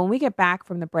 So when we get back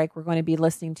from the break, we're going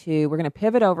to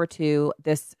pivot over to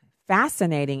this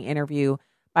fascinating interview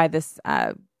by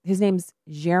his name's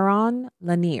Jaron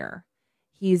Lanier.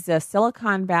 He's a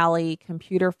Silicon Valley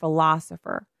computer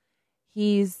philosopher.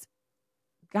 He's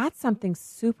got something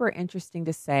super interesting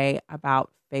to say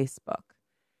about Facebook.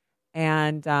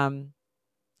 And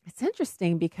it's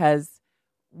interesting because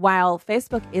while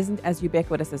Facebook isn't as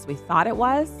ubiquitous as we thought it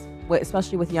was,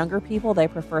 especially with younger people, they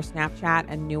prefer Snapchat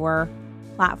and newer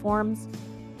platforms.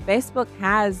 Facebook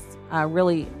has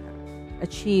really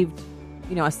achieved,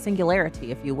 a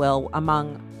singularity, if you will,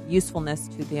 among usefulness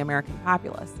to the American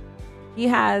populace. He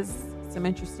has some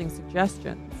interesting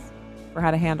suggestions for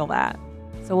how to handle that.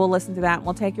 So we'll listen to that and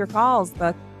we'll take your calls.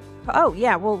 The Oh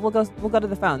yeah, we'll go to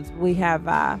the phones. We have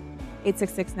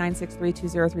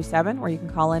 866-963-2037 where you can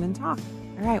call in and talk.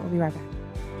 All right, we'll be right back.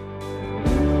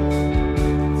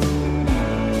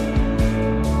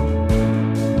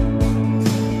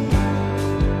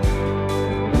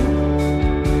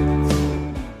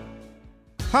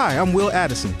 Hi, I'm Will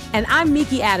Addison. And I'm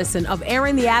Miki Addison of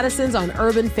Airing the Addisons on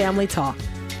Urban Family Talk.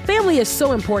 Family is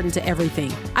so important to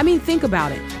everything. I mean, think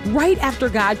about it. Right after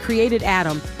God created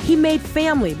Adam, he made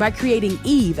family by creating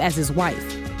Eve as his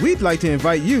wife. We'd like to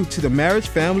invite you to the Marriage,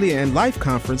 Family, and Life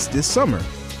Conference this summer.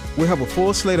 We'll have a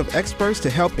full slate of experts to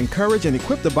help encourage and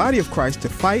equip the body of Christ to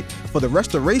fight for the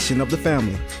restoration of the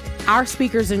family. Our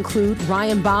speakers include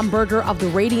Ryan Baumberger of the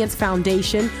Radiance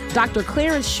Foundation, Dr.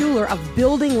 Clarence Schuler of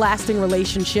Building Lasting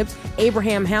Relationships,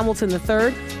 Abraham Hamilton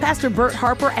III, Pastor Bert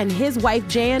Harper and his wife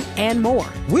Jan, and more.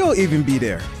 We'll even be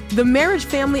there. The Marriage,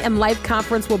 Family, and Life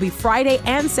Conference will be Friday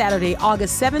and Saturday,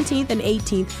 August 17th and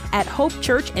 18th at Hope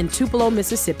Church in Tupelo,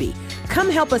 Mississippi. Come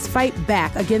help us fight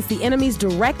back against the enemy's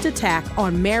direct attack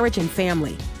on marriage and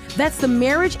family. That's the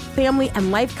Marriage, Family,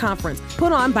 and Life Conference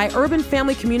put on by Urban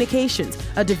Family Communications,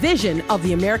 a division of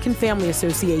the American Family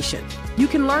Association. You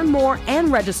can learn more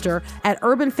and register at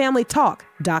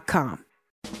urbanfamilytalk.com.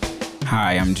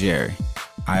 Hi, I'm Jerry.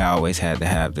 I always had to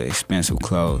have the expensive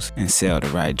clothes and sell the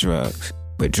right drugs,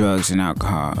 but drugs and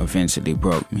alcohol eventually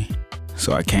broke me.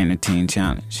 So I came to Teen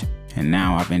Challenge, and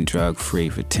now I've been drug-free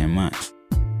for 10 months.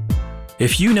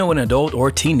 If you know an adult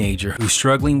or teenager who's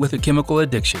struggling with a chemical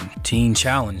addiction, Teen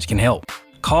Challenge can help.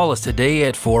 Call us today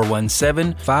at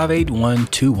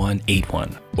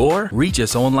 417-581-2181 or reach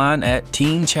us online at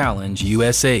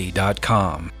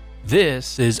teenchallengeusa.com.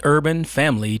 This is Urban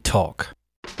Family Talk.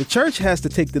 The church has to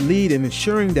take the lead in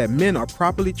ensuring that men are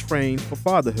properly trained for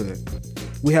fatherhood.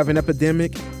 We have an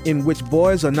epidemic in which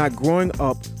boys are not growing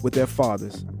up with their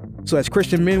fathers. So as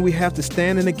Christian men, we have to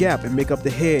stand in the gap and make up the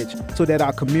hedge so that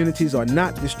our communities are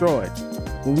not destroyed.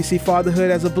 When we see fatherhood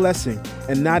as a blessing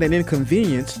and not an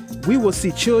inconvenience, we will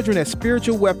see children as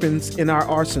spiritual weapons in our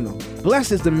arsenal.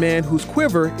 Blessed is the man whose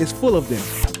quiver is full of them.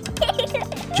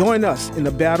 Join us in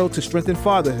the battle to strengthen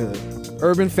fatherhood.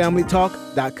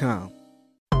 UrbanFamilyTalk.com.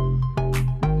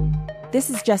 This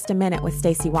is Just a Minute with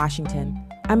Stacey Washington.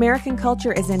 American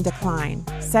culture is in decline.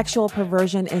 Sexual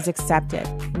perversion is accepted.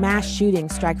 Mass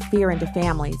shootings strike fear into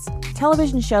families.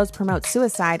 Television shows promote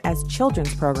suicide as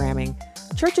children's programming.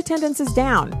 Church attendance is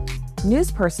down.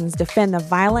 Newspersons defend the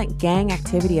violent gang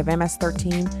activity of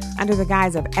MS-13 under the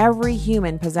guise of every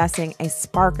human possessing a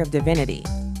spark of divinity.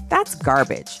 That's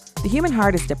garbage. The human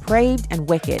heart is depraved and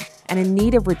wicked and in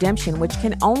need of redemption, which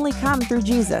can only come through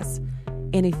Jesus.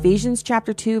 In Ephesians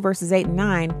chapter 2, verses 8 and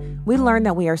 9, we learn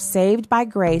that we are saved by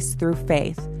grace through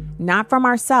faith, not from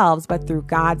ourselves, but through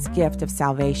God's gift of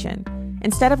salvation.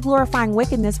 Instead of glorifying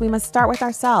wickedness, we must start with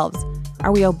ourselves.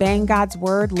 Are we obeying God's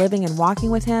word, living and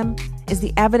walking with Him? Is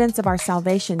the evidence of our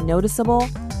salvation noticeable?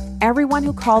 Everyone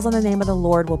who calls on the name of the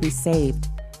Lord will be saved.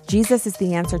 Jesus is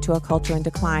the answer to a culture in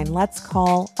decline. Let's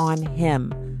call on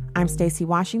Him. I'm Stacey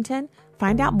Washington.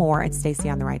 Find out more at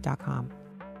StaceyOnTheRight.com.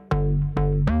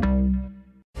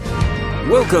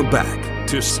 Welcome back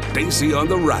to Stacey on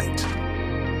the Right.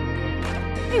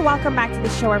 Hey, welcome back to the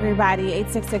show, everybody.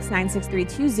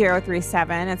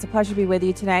 866-963-2037. It's a pleasure to be with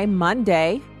you today,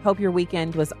 Monday. Hope your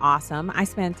weekend was awesome. I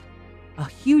spent a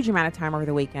huge amount of time over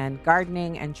the weekend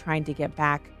gardening and trying to get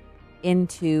back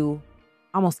into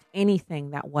almost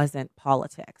anything that wasn't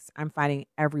politics. I'm finding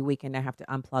every weekend I have to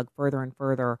unplug further and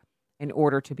further in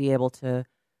order to be able to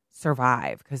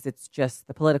survive, because it's just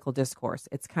the political discourse.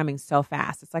 It's coming so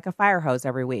fast. It's like a fire hose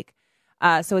every week.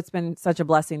 So it's been such a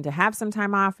blessing to have some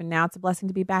time off, and now it's a blessing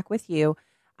to be back with you.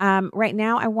 Right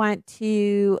now, I want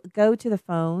to go to the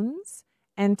phones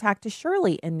and talk to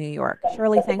Shirley in New York.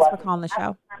 Shirley, thanks for calling the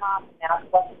show.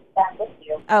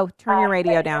 Oh, turn your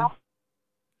radio down.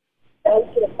 Go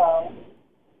to the phone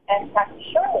and talk to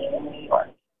Shirley in New York.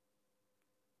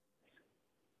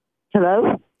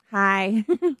 Hello? Hi.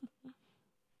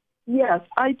 Yes,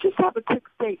 I just have a quick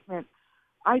statement.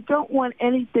 I don't want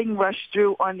anything rushed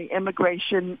through on the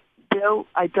immigration bill.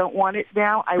 I don't want it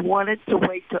now. I want it to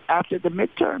wait till after the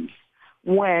midterms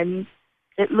when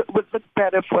it would look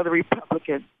better for the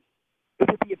Republicans. It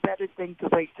would be a better thing to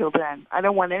wait till then. I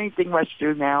don't want anything rushed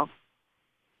through now.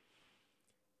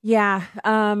 Yeah.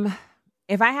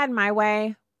 If I had my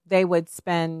way, they would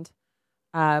spend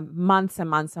months and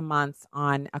months and months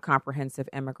on a comprehensive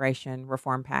immigration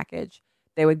reform package.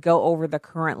 They would go over the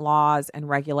current laws and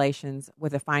regulations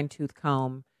with a fine-tooth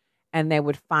comb, and they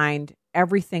would find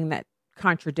everything that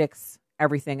contradicts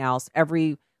everything else,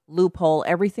 every loophole,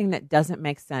 everything that doesn't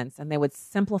make sense, and they would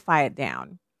simplify it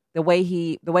down. The way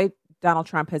Donald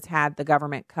Trump has had the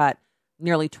government cut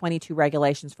nearly 22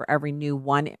 regulations for every new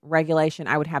one regulation.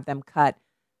 I would have them cut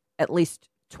at least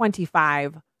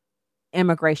 25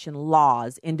 immigration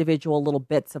laws, individual little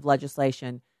bits of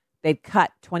legislation. They'd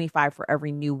cut 25 for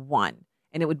every new one.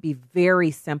 And it would be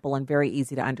very simple and very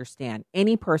easy to understand.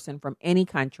 Any person from any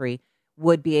country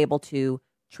would be able to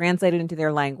translate it into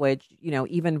their language,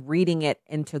 even reading it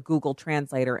into Google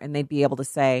Translator, and they'd be able to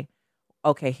say,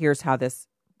 okay, here's how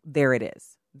there it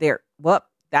is.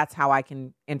 That's how I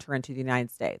can enter into the United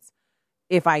States.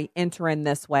 If I enter in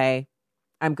this way,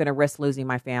 I'm going to risk losing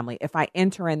my family. If I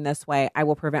enter in this way, I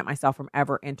will prevent myself from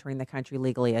ever entering the country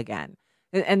legally again.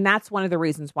 And that's one of the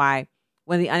reasons why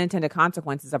one of the unintended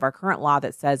consequences of our current law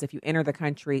that says if you enter the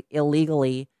country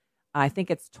illegally, I think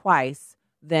it's twice,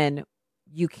 then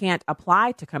you can't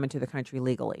apply to come into the country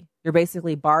legally. You're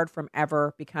basically barred from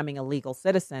ever becoming a legal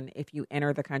citizen if you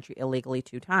enter the country illegally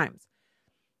 2 times.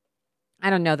 I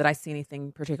don't know that I see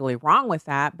anything particularly wrong with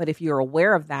that, but if you're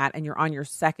aware of that and you're on your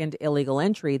second illegal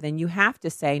entry, then you have to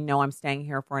say, no, I'm staying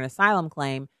here for an asylum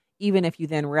claim, even if you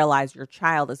then realize your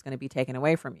child is going to be taken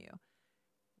away from you.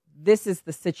 This is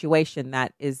the situation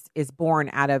that is born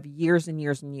out of years and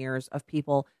years and years of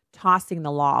people tossing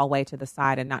the law away to the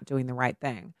side and not doing the right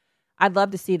thing. I'd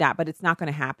love to see that, but it's not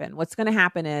going to happen. What's going to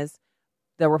happen is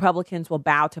the Republicans will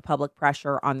bow to public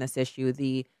pressure on this issue.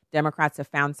 The Democrats have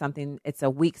found something. It's a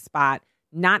weak spot,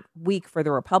 not weak for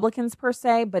the Republicans per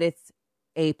se, but it's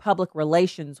a public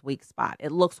relations weak spot.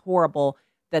 It looks horrible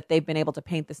that they've been able to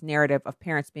paint this narrative of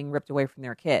parents being ripped away from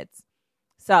their kids.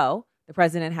 So the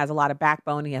president has a lot of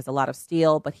backbone. He has a lot of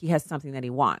steel, but he has something that he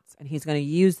wants. And he's going to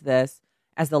use this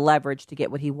as the leverage to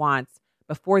get what he wants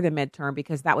before the midterm,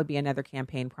 because that would be another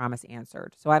campaign promise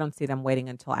answered. So I don't see them waiting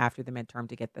until after the midterm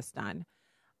to get this done.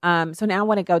 So now I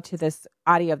want to go to this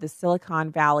audio of the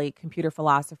Silicon Valley computer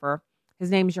philosopher.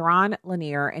 His name's Jaron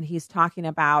Lanier, and he's talking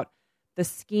about the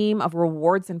scheme of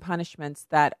rewards and punishments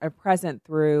that are present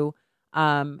through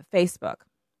Facebook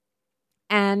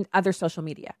and other social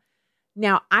media.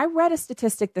 Now, I read a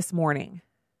statistic this morning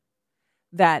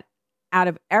that out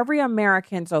of every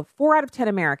American, so 4 out of 10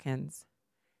 Americans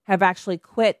have actually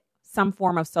quit some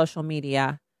form of social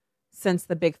media since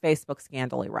the big Facebook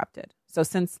scandal erupted. So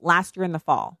since last year in the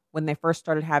fall, when they first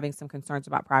started having some concerns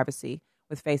about privacy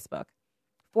with Facebook,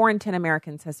 4 in 10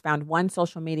 Americans has found one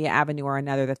social media avenue or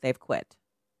another that they've quit.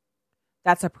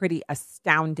 That's a pretty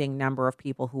astounding number of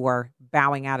people who are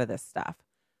bowing out of this stuff.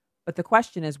 But the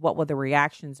question is, what will the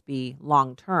reactions be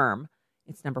long term?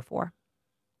 It's number 4.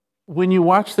 When you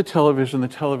watch the television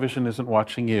isn't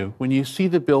watching you. When you see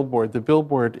the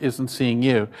billboard isn't seeing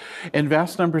you. And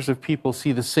vast numbers of people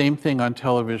see the same thing on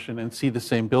television and see the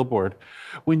same billboard.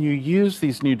 When you use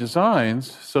these new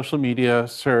designs, social media,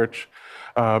 search,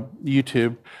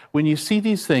 YouTube, when you see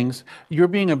these things, you're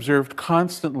being observed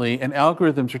constantly, and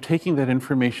algorithms are taking that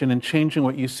information and changing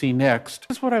what you see next.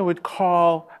 This is what I would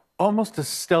call almost a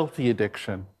stealthy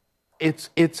addiction. It's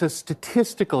a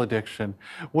statistical addiction.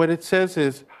 What it says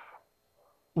is,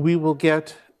 we will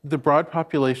get the broad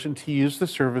population to use the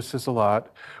services a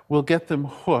lot. We'll get them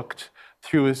hooked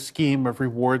through a scheme of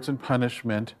rewards and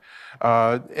punishment.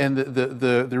 And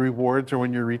the rewards are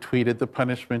when you're retweeted. The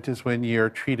punishment is when you're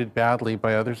treated badly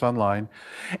by others online.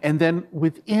 And then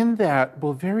within that,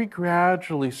 we'll very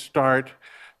gradually start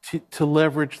to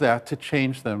leverage that to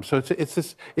change them. So it's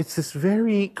this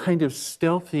very kind of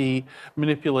stealthy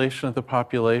manipulation of the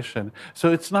population.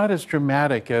 So it's not as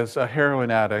dramatic as a heroin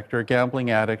addict or a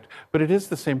gambling addict, but it is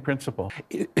the same principle.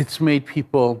 It's made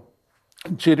people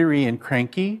jittery and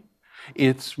cranky.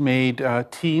 It's made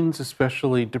teens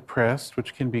especially depressed,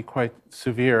 which can be quite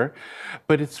severe.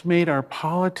 But it's made our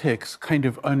politics kind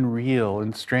of unreal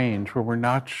and strange, where we're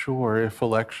not sure if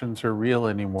elections are real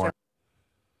anymore.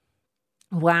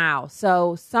 Wow.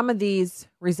 So some of these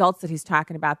results that he's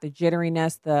talking about, the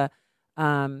jitteriness, the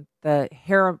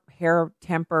hair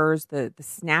tempers, the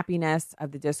snappiness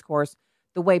of the discourse,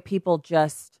 the way people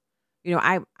just,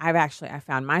 I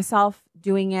found myself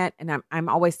doing it, and I'm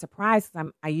always surprised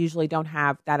because I usually don't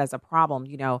have that as a problem,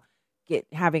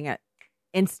 having an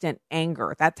instant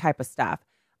anger, that type of stuff.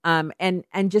 And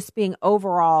just being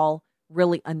overall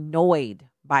really annoyed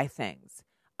by things.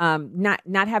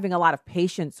 Not having a lot of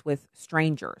patience with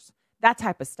strangers, that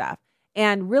type of stuff.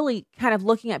 And really kind of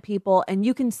looking at people, and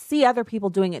you can see other people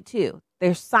doing it too.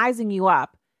 They're sizing you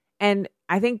up. And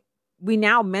I think we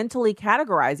now mentally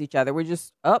categorize each other. We're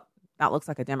just, that looks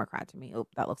like a Democrat to me.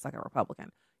 That looks like a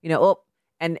Republican.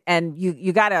 And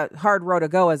you got a hard road to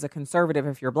go as a conservative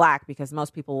if you're black, because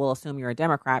most people will assume you're a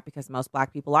Democrat because most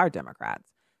black people are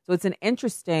Democrats. So it's an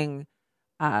interesting,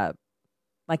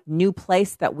 new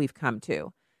place that we've come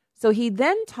to. So he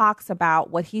then talks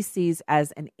about what he sees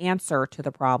as an answer to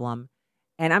the problem.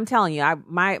 And I'm telling you,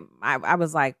 I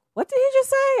was like, what did he just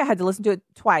say? I had to listen to it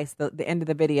twice, the end of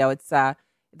the video. It's the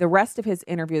rest of his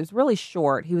interview is really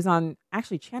short. He was on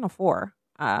actually Channel 4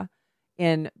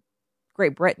 in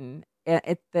Great Britain.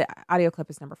 The audio clip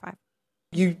is number 5.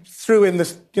 You threw in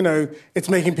this, it's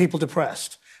making people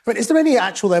depressed. But is there any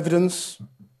actual evidence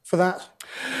for that?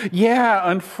 Yeah,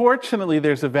 unfortunately,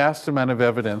 there's a vast amount of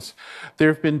evidence. There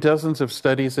have been dozens of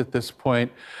studies at this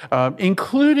point,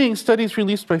 including studies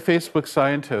released by Facebook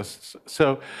scientists.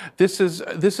 So this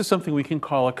is something we can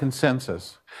call a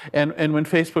consensus. And when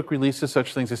Facebook releases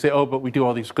such things, they say, oh, but we do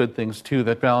all these good things too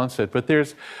that balance it. But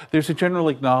there's a general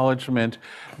acknowledgement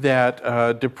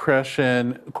that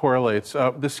depression correlates.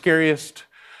 The scariest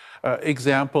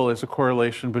example is a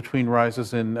correlation between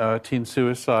rises in teen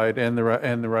suicide and the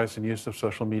rise in use of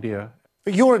social media.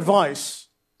 But your advice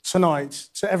tonight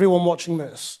to everyone watching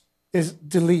this is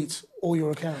delete all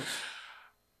your accounts.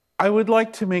 I would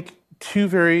like to make 2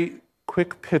 very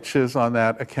quick pitches on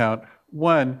that account.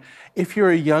 One, if you're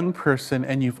a young person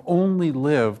and you've only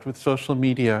lived with social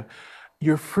media,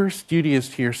 your first duty is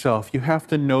to yourself. You have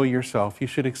to know yourself. You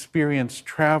should experience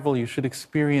travel. You should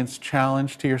experience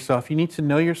challenge to yourself. You need to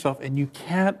know yourself, and you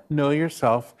can't know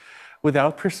yourself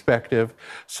without perspective.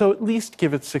 So at least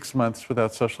give it 6 months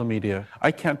without social media.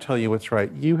 I can't tell you what's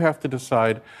right. You have to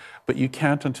decide, but you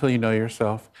can't until you know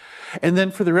yourself. And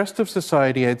then for the rest of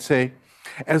society, I'd say,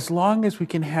 as long as we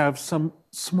can have some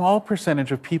small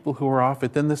percentage of people who are off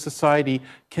it, then the society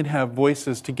can have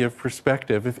voices to give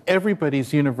perspective. If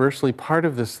everybody's universally part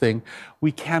of this thing,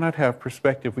 we cannot have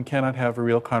perspective. We cannot have a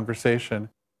real conversation.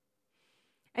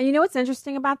 And you know what's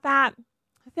interesting about that?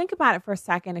 Think about it for a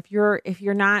second. If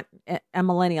you're not a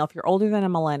millennial, if you're older than a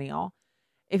millennial,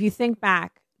 if you think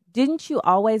back, didn't you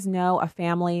always know a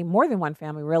family, more than one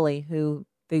family really, who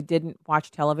they didn't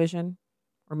watch television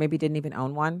or maybe didn't even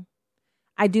own one?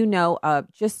 I do know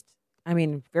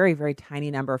very, very tiny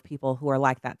number of people who are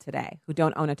like that today, who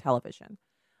don't own a television.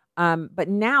 But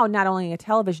now, not only a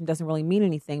television doesn't really mean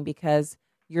anything because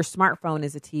your smartphone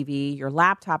is a TV, your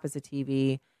laptop is a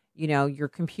TV, your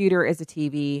computer is a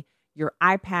TV, your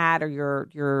iPad or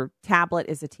your tablet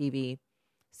is a TV.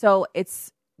 So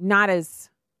it's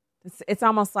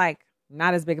almost like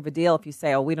not as big of a deal if you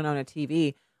say, oh, we don't own a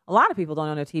TV. A lot of people don't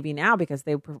own a TV now because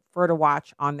they prefer to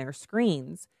watch on their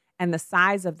screens. And the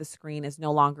size of the screen is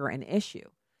no longer an issue.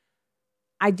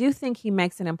 I do think he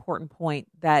makes an important point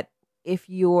that if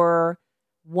you're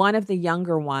one of the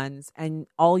younger ones and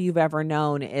all you've ever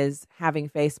known is having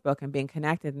Facebook and being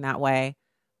connected in that way,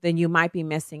 then you might be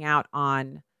missing out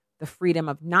on the freedom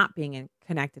of not being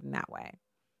connected in that way.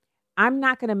 I'm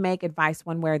not going to make advice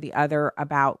one way or the other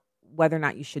about whether or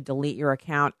not you should delete your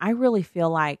account. I really feel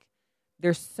like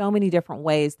there's so many different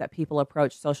ways that people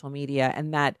approach social media,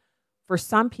 and that for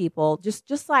some people,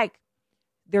 just like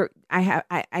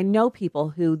I know people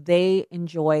who they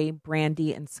enjoy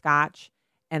brandy and scotch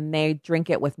and they drink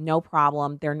it with no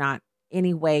problem. They're not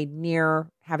any way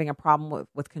near having a problem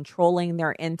with controlling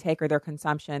their intake or their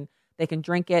consumption. They can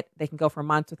drink it. They can go for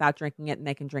months without drinking it, and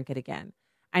they can drink it again.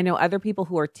 I know other people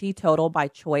who are teetotal by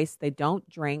choice. They don't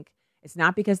drink. It's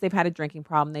not because they've had a drinking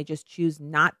problem. They just choose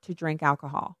not to drink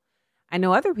alcohol. I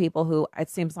know other people who it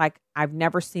seems like I've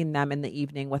never seen them in the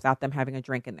evening without them having a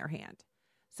drink in their hand.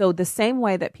 So the same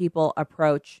way that people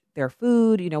approach their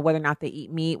food, whether or not they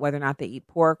eat meat, whether or not they eat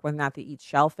pork, whether or not they eat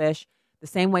shellfish, the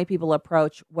same way people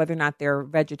approach whether or not they're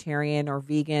vegetarian or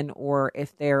vegan, or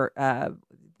if they're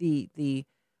the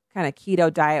kind of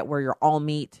keto diet where you're all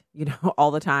meat,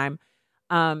 all the time.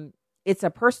 It's a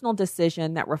personal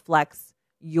decision that reflects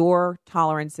your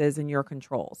tolerances and your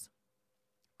controls.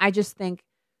 I just think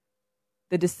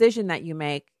the decision that you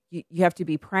make, you have to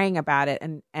be praying about it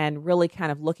and really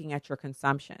kind of looking at your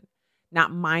consumption,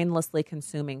 not mindlessly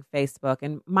consuming Facebook.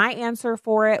 And my answer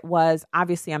for it was,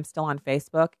 obviously I'm still on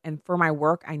Facebook, and for my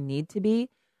work I need to be,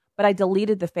 but I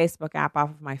deleted the Facebook app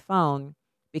off of my phone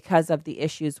because of the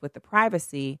issues with the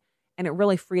privacy, and it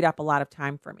really freed up a lot of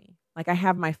time for me. Like, I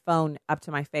have my phone up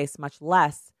to my face much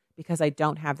less because I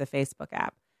don't have the Facebook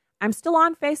app. I'm still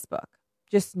on Facebook,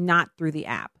 just not through the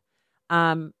app.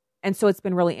 And so it's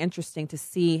been really interesting to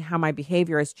see how my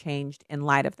behavior has changed in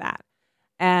light of that.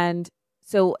 And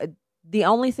so the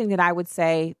only thing that I would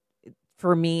say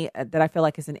for me that I feel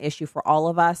like is an issue for all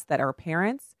of us that are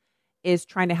parents is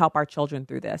trying to help our children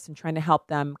through this and trying to help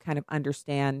them kind of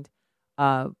understand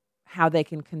how they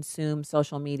can consume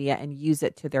social media and use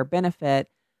it to their benefit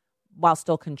while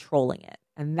still controlling it.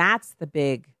 And that's the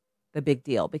big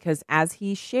deal, because as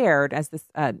he shared, as this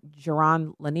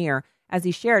Jaron Lanier, as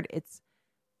he shared,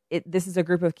 this is a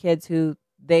group of kids who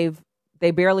they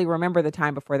barely remember the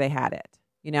time before they had it.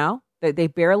 You know, they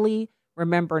barely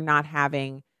remember not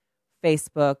having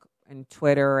Facebook and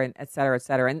Twitter and et cetera, et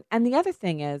cetera. And the other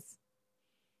thing is,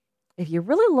 if you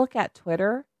really look at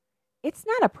Twitter, it's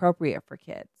not appropriate for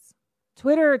kids.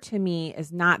 Twitter, to me,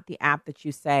 is not the app that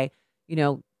you say, you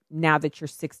know, now that you're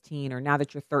 16 or now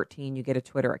that you're 13, you get a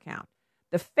Twitter account.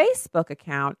 The Facebook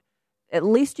account, at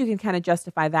least you can kind of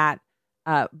justify that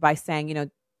by saying, you know,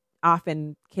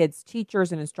 often kids,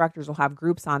 teachers, and instructors will have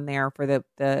groups on there for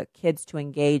the kids to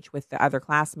engage with the other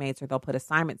classmates, or they'll put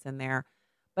assignments in there.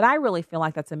 But I really feel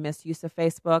like that's a misuse of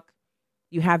Facebook.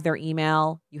 You have their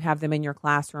email, you have them in your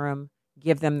classroom,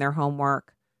 give them their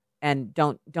homework, and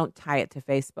don't tie it to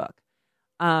Facebook.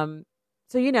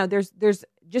 So, you know, there's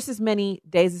just as many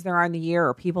days as there are in the year,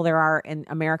 or people there are in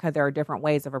America. There are different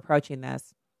ways of approaching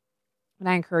this. And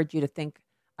I encourage you to think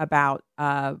about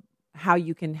how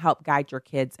you can help guide your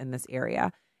kids in this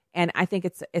area. And I think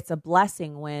it's a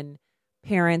blessing when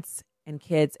parents and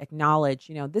kids acknowledge,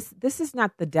 you know, this is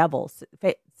not the devil.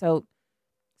 So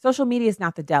social media is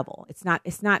not the devil. It's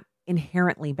not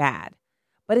inherently bad,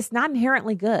 but it's not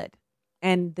inherently good.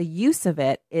 And the use of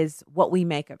it is what we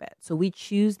make of it. So we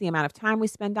choose the amount of time we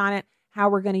spend on it, how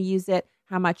we're going to use it,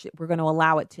 how much we're going to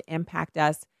allow it to impact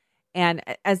us. And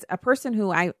as a person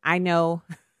who I know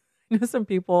some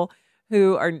people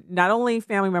who are not only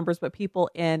family members, but people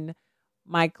in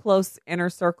my close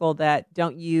inner circle that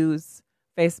don't use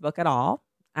Facebook at all.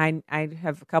 I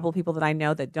have a couple of people that I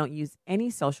know that don't use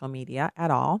any social media at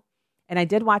all. And I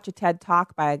did watch a TED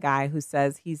Talk by a guy who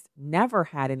says he's never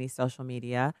had any social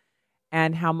media,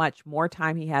 and how much more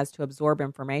time he has to absorb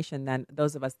information than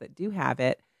those of us that do have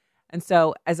it. And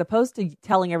so as opposed to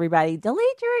telling everybody,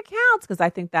 delete your accounts, because I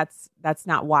think that's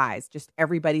not wise, just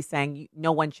everybody saying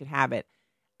no one should have it.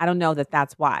 I don't know that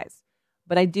that's wise.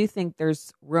 But I do think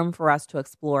there's room for us to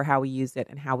explore how we use it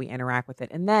and how we interact with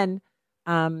it, and then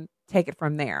take it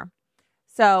from there.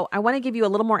 So I want to give you a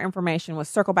little more information. We'll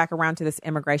circle back around to this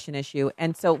immigration issue.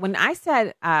 And so when I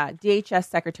said DHS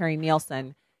Secretary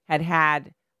Nielsen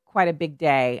had quite a big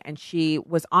day, and she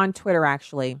was on Twitter,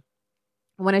 actually,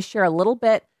 I want to share a little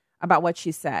bit about what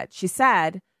she said. She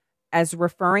said, as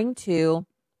referring to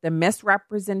the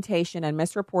misrepresentation and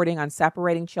misreporting on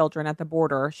separating children at the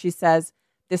border, she says,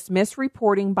 this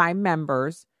misreporting by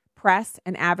members, press,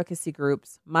 and advocacy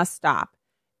groups must stop.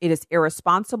 It is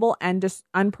irresponsible and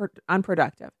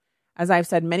unproductive. As I've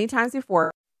said many times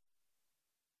before,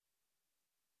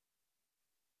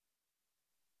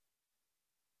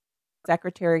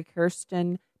 Secretary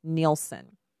Kirstjen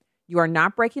Nielsen, you are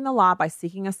not breaking the law by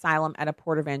seeking asylum at a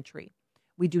port of entry.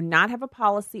 We do not have a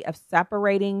policy of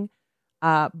separating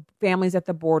families at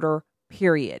the border,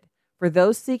 period. For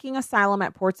those seeking asylum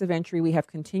at ports of entry, we have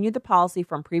continued the policy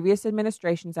from previous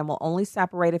administrations and will only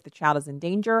separate if the child is in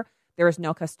danger, there is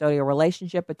no custodial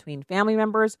relationship between family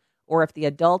members, or if the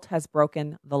adult has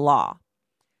broken the law.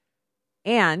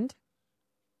 And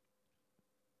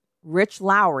Rich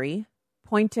Lowry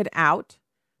pointed out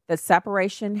that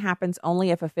separation happens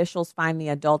only if officials find the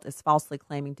adult is falsely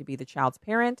claiming to be the child's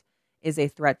parent, is a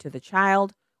threat to the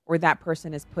child, or that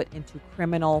person is put into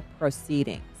criminal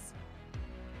proceedings.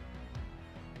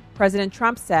 President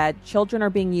Trump said children are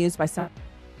being used by some.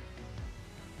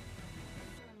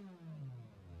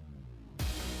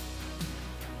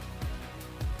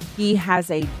 He has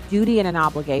a duty and an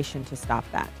obligation to stop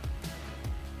that.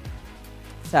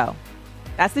 So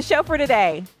that's the show for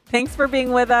today. Thanks for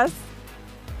being with us.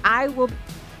 I will.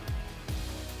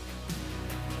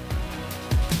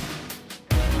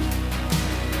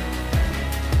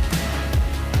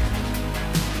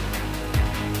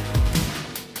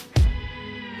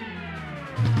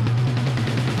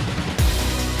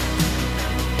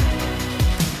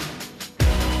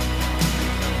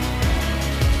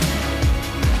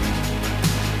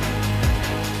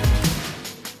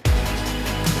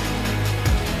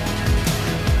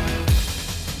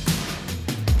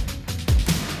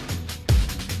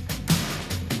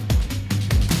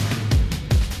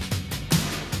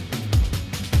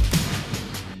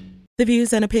 The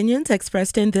views and opinions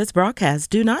expressed in this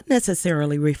broadcast do not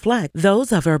necessarily reflect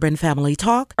those of Urban Family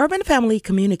Talk, Urban Family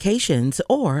Communications,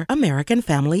 or American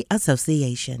Family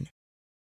Association.